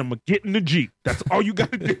two, and I'm gonna get in the Jeep. That's all you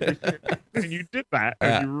gotta do. And you did that,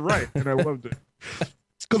 and you were right, and I loved it.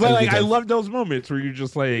 Because I love those moments where you're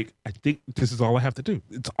just like, I think this is all I have to do.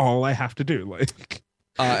 It's all I have to do. Like,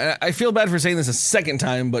 I feel bad for saying this a second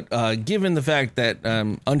time, but given the fact that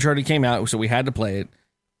Uncharted came out, so we had to play it,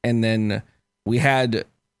 and then we had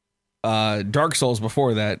Dark Souls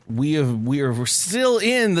before that, we're still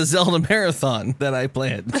in the Zelda marathon that I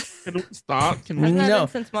planned. can we stop? Can we? Hasn't that No. been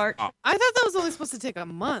since March? I thought that was only supposed to take a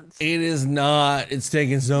month. It is not. It's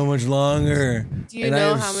taking so much longer. Do you And I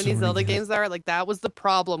know have how many so Zelda games there are? Like, that was the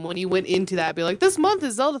problem when you went into that. Be like, this month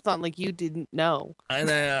is Zeldathon. Like, you didn't know. I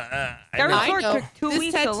Dark know. Souls know. took 2 This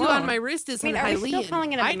weeks tattoo alone. on my wrist is I mean, are we still Hylian.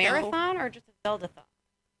 calling it a I know. marathon or just a Zeldathon?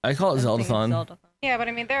 I call it I think it's Zeldathon. Zeldathon. Yeah, but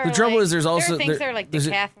I mean, there The are trouble like, is there's also- there are things there- that are like there's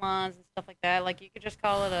a- decathlons and stuff like that. Like you could just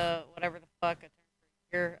call it a whatever the fuck a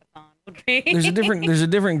year-a-thon would be. There's a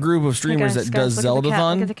different group of streamers Guys, that guys, does look at the cat,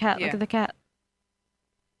 Zeldathon. Look at the cat. Yeah. Look at the cat.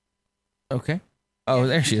 Okay. Oh,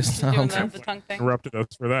 there she is. Doing the tongue thing. Interrupted us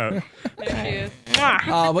for that. There she is.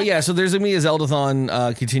 But yeah, so there's gonna be a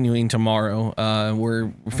Zeldathon continuing tomorrow.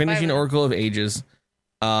 We're finishing Bye, Oracle of Ages,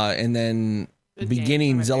 and then Good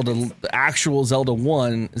beginning game. Zelda, the actual Zelda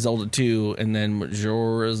 1, Zelda 2, and then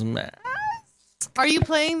Majora's Mask. Are you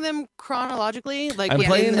playing them chronologically? Like, I'm in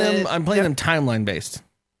playing the- them. I'm playing them timeline based.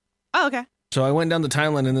 Oh, okay. So I went down the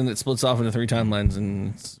timeline, and then it splits off into 3 timelines,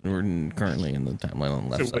 and we're currently in the timeline on the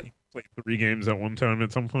left So side. you play 3 games at one time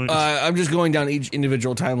at some point. I'm just going down each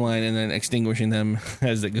individual timeline and then extinguishing them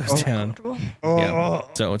as it goes down. Yeah,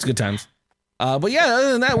 so it's good times. But yeah,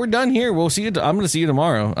 other than that, we're done here. We'll see you. I'm going to see you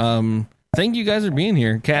tomorrow. Thank you guys for being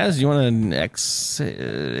here. Kaz, you want to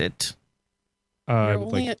exit? I You're would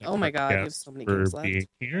only like at- to oh my thank God, you Kat have so many for games left. being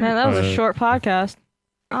here. Man, that was a Uh, short podcast.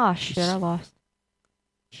 Ah, shit, I lost.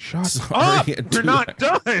 Shut Sorry, up! too We're not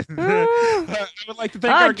done. I would like to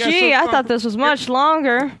thank our Oh, guests. gee, I thought this was much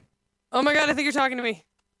longer. Oh my God, I think you're talking to me.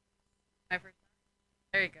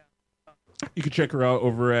 There you go. You can check her out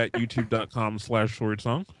over at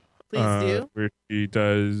youtube.com/swordsong. Please do. Where she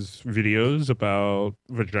does videos about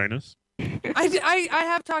vaginas. I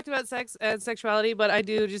have talked about sex and sexuality, but I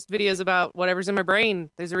do just videos about whatever's in my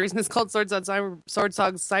brain. There's a reason it's called Sword Song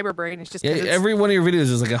Cyber Brain. It's just 'cause Yeah, it's, every one of your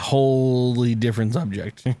videos is like a wholly different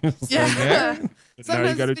subject. It's like, yeah. But now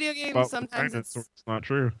Sometimes gotta it's video talk games, about sometimes vaginas, it's so it's not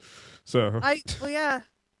true. So yeah.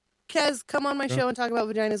 Kez, come on my Yeah. show and talk about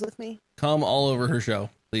vaginas with me. come all over her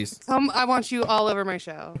show, please. I want you all over my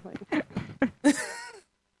show. Like,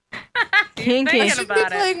 Kinky. I Thinking should be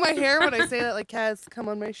about it. playing my hair when I say that. Like, Kez, come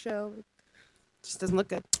on my show. It just doesn't look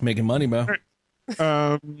good. Making money, Bo. Is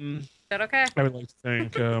that okay? I would like to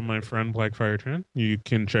thank my friend Blackfire Tran. You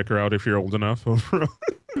can check her out if you're old enough. Over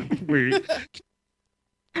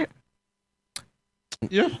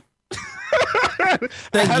yeah. I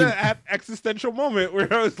had an existential moment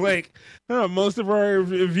where I was like, oh, most of our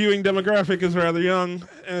viewing demographic is rather young,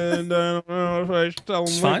 and I don't know if I should tell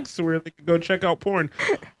them fine. links where they can go check out porn.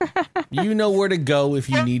 You know where to go if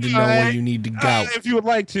you need to know where you need to go. If you would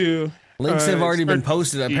like to. Links have already been start-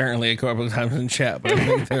 posted apparently a couple of times in chat, but I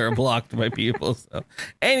think they were blocked by people. So,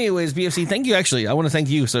 anyways, BFC, thank you. Actually, I want to thank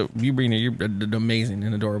you. So, you being here, you're amazing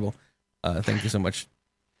and adorable. Thank you so much.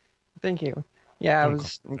 Thank you. Yeah,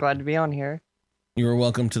 I'm glad to be on here. You are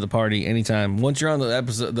welcome to the party anytime. Once you're on the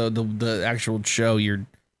episode, the actual show, you're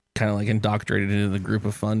kind of like indoctrinated into the group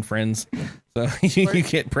of fun friends. So you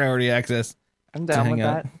get priority access. I'm to down hang with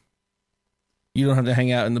out. that. You don't have to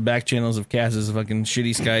hang out in the back channels of Kaz's fucking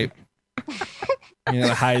shitty Skype. You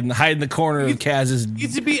know, hide in the corner of Kaz's. You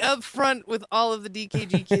to be up front with all of the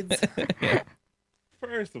DKG kids.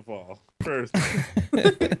 First of all.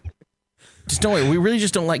 Just don't worry. We really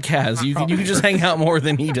just don't like Kaz. You can just hang out more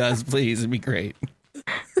than he does, please. It'd be great.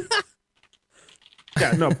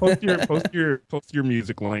 Yeah, no, post your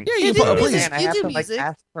music link. Yeah, you do please. music. Man, I You have do to like music.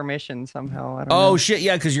 ask permission somehow. I don't Oh know. shit,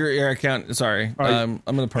 yeah, because your account. Sorry, I'm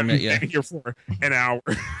gonna permit you. Here for an hour.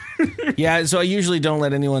 Yeah, so I usually don't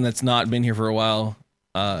let anyone that's not been here for a while.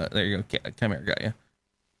 There you go. Come here, got you.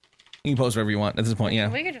 You can post whatever you want at this point. Yeah.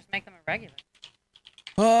 We could just make them a regular.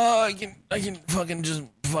 I can fucking just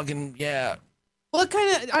fucking yeah. What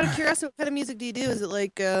kind of, out of curiosity, what kind of music do you do? Is it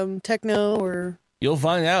like techno or? You'll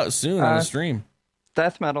find out soon on the stream.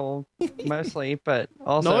 Death metal mostly, but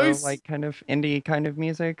also Nice. like kind of indie kind of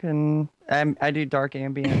music, and I do dark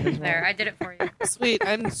ambient as well. There, I did it for you. Sweet,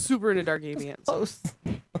 I'm super into dark ambient. So Close.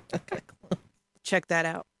 check that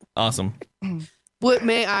out. Awesome. What,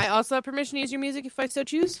 may I also have permission to use your music if I so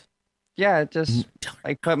choose? Yeah, just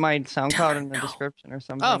like put my SoundCloud in the description or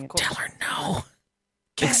something. Oh, of course. Tell her no.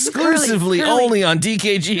 Curly, Exclusively Curly. only on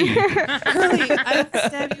DKG. Curly, I will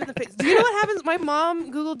stab you in the face. Do you know what happens? My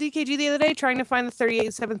mom Googled DKG the other day trying to find the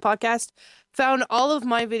 37th podcast, found all of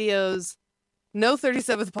my videos, no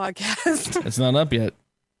 37th podcast. It's not up yet.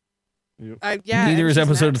 Yeah. Neither and is she's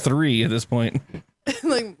episode mad. 3 at this point.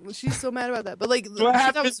 Like, she's so mad about that. But like, What she thought it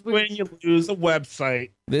happens was weird. when you lose a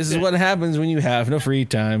website? This is what happens when you have no free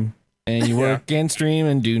time and you work and stream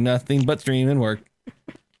and do nothing but stream and work.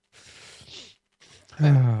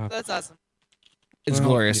 That's awesome. It's Well,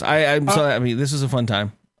 glorious. I'm so happy. This was a fun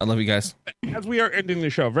time. I love you guys. As we are ending the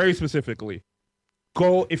show, very specifically,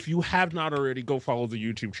 go, if you have not already, go follow the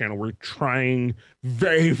YouTube channel. We're trying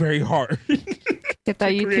very, very hard Get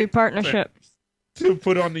that YouTube partnership. to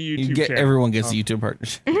put on the YouTube channel. Everyone gets the YouTube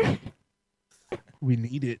partnership. We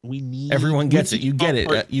need it. We need. Everyone gets we it. You need get one it.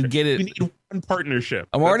 partnership. You get it. We need one partnership.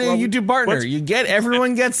 I'm already a That's all YouTube partner. what's- You get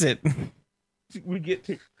everyone gets it. we get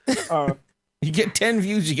to. You get 10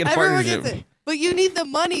 views, you get a Everyone partnership. gets it. But you need the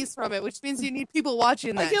monies from it, which means you need people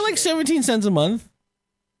watching that. I get like shit. 17 cents a month.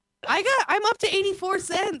 I'm up to 84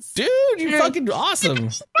 cents. Dude, you're fucking awesome.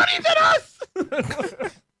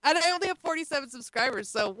 And I only have 47 subscribers,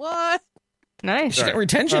 so what? Nice. You got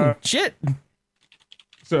retention. Shit.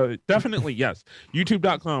 So definitely, yes.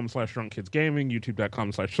 YouTube.com/drunkkidsgaming,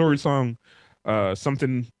 YouTube.com/storysong,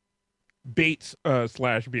 something Bates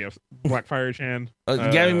 /BF Blackfire Chan.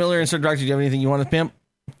 Gabby Miller and Sir Doctor, do you have anything you want to pimp?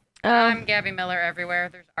 I'm Gabby Miller everywhere.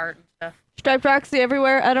 There's art and stuff. Striped Roxy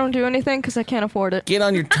everywhere. I don't do anything because I can't afford it. Get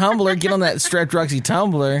on your Tumblr. Get on that Striped Roxy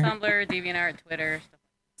Tumblr. Tumblr, DeviantArt, Twitter. Stuff.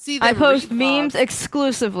 See, I them post repods. memes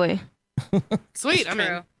exclusively. Sweet, I'm in.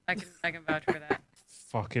 True. I can vouch for that.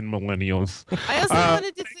 Fucking millennials. I also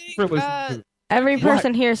wanted to for think. listening to- Every What?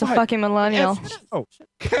 person here is a What? fucking millennial. Oh,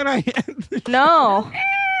 can I end the No.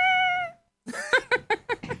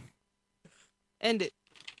 End it.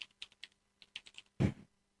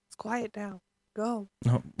 It's quiet now. Go.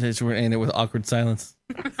 No, we're going to end it with awkward silence.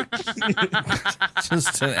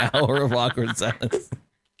 Just an hour of awkward silence.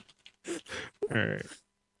 All right.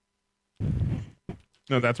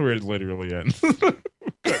 No, that's where it literally ends. God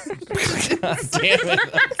damn it.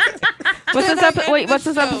 What's this what's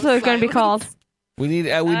this episode going to be called? We need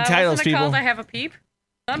titles, wasn't it people. called I Have a Peep?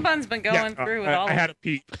 Sunbun's been going through with all I of had a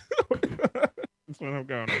peep. That's what I'm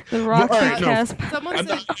going on. The Rock All right, no. Podcast. Someone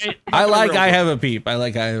said. I like I Have a Peep. I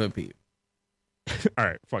like I Have a Peep. All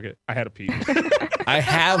right, fuck it. I had a peep. I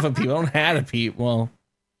have a peep. I don't had a peep. Well,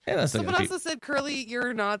 yeah, that's not Someone a peep. also said, "Curly, you're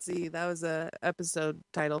a Nazi." That was a episode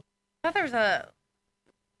title. I thought there was a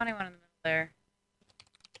funny one in the middle there.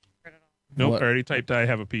 Nope, What? I already typed I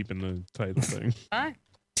have a peep in the title thing. Fine.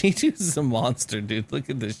 T2 is a monster, dude. Look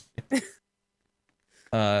at this shit.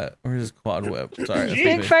 Where's his quad whip? Sorry. that's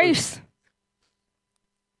Big big. face.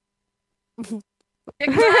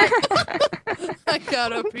 I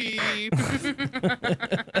gotta pee.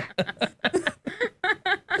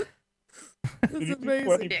 That's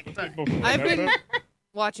amazing. I've been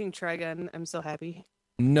watching Trigun. I'm so happy.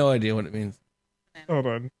 No idea what it means. Hold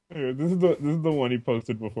on. Here, this is the one he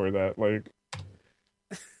posted before that. Like,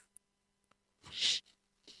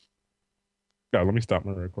 God, let me stop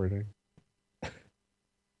my recording.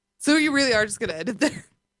 So you really are just gonna edit there?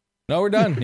 No, we're done.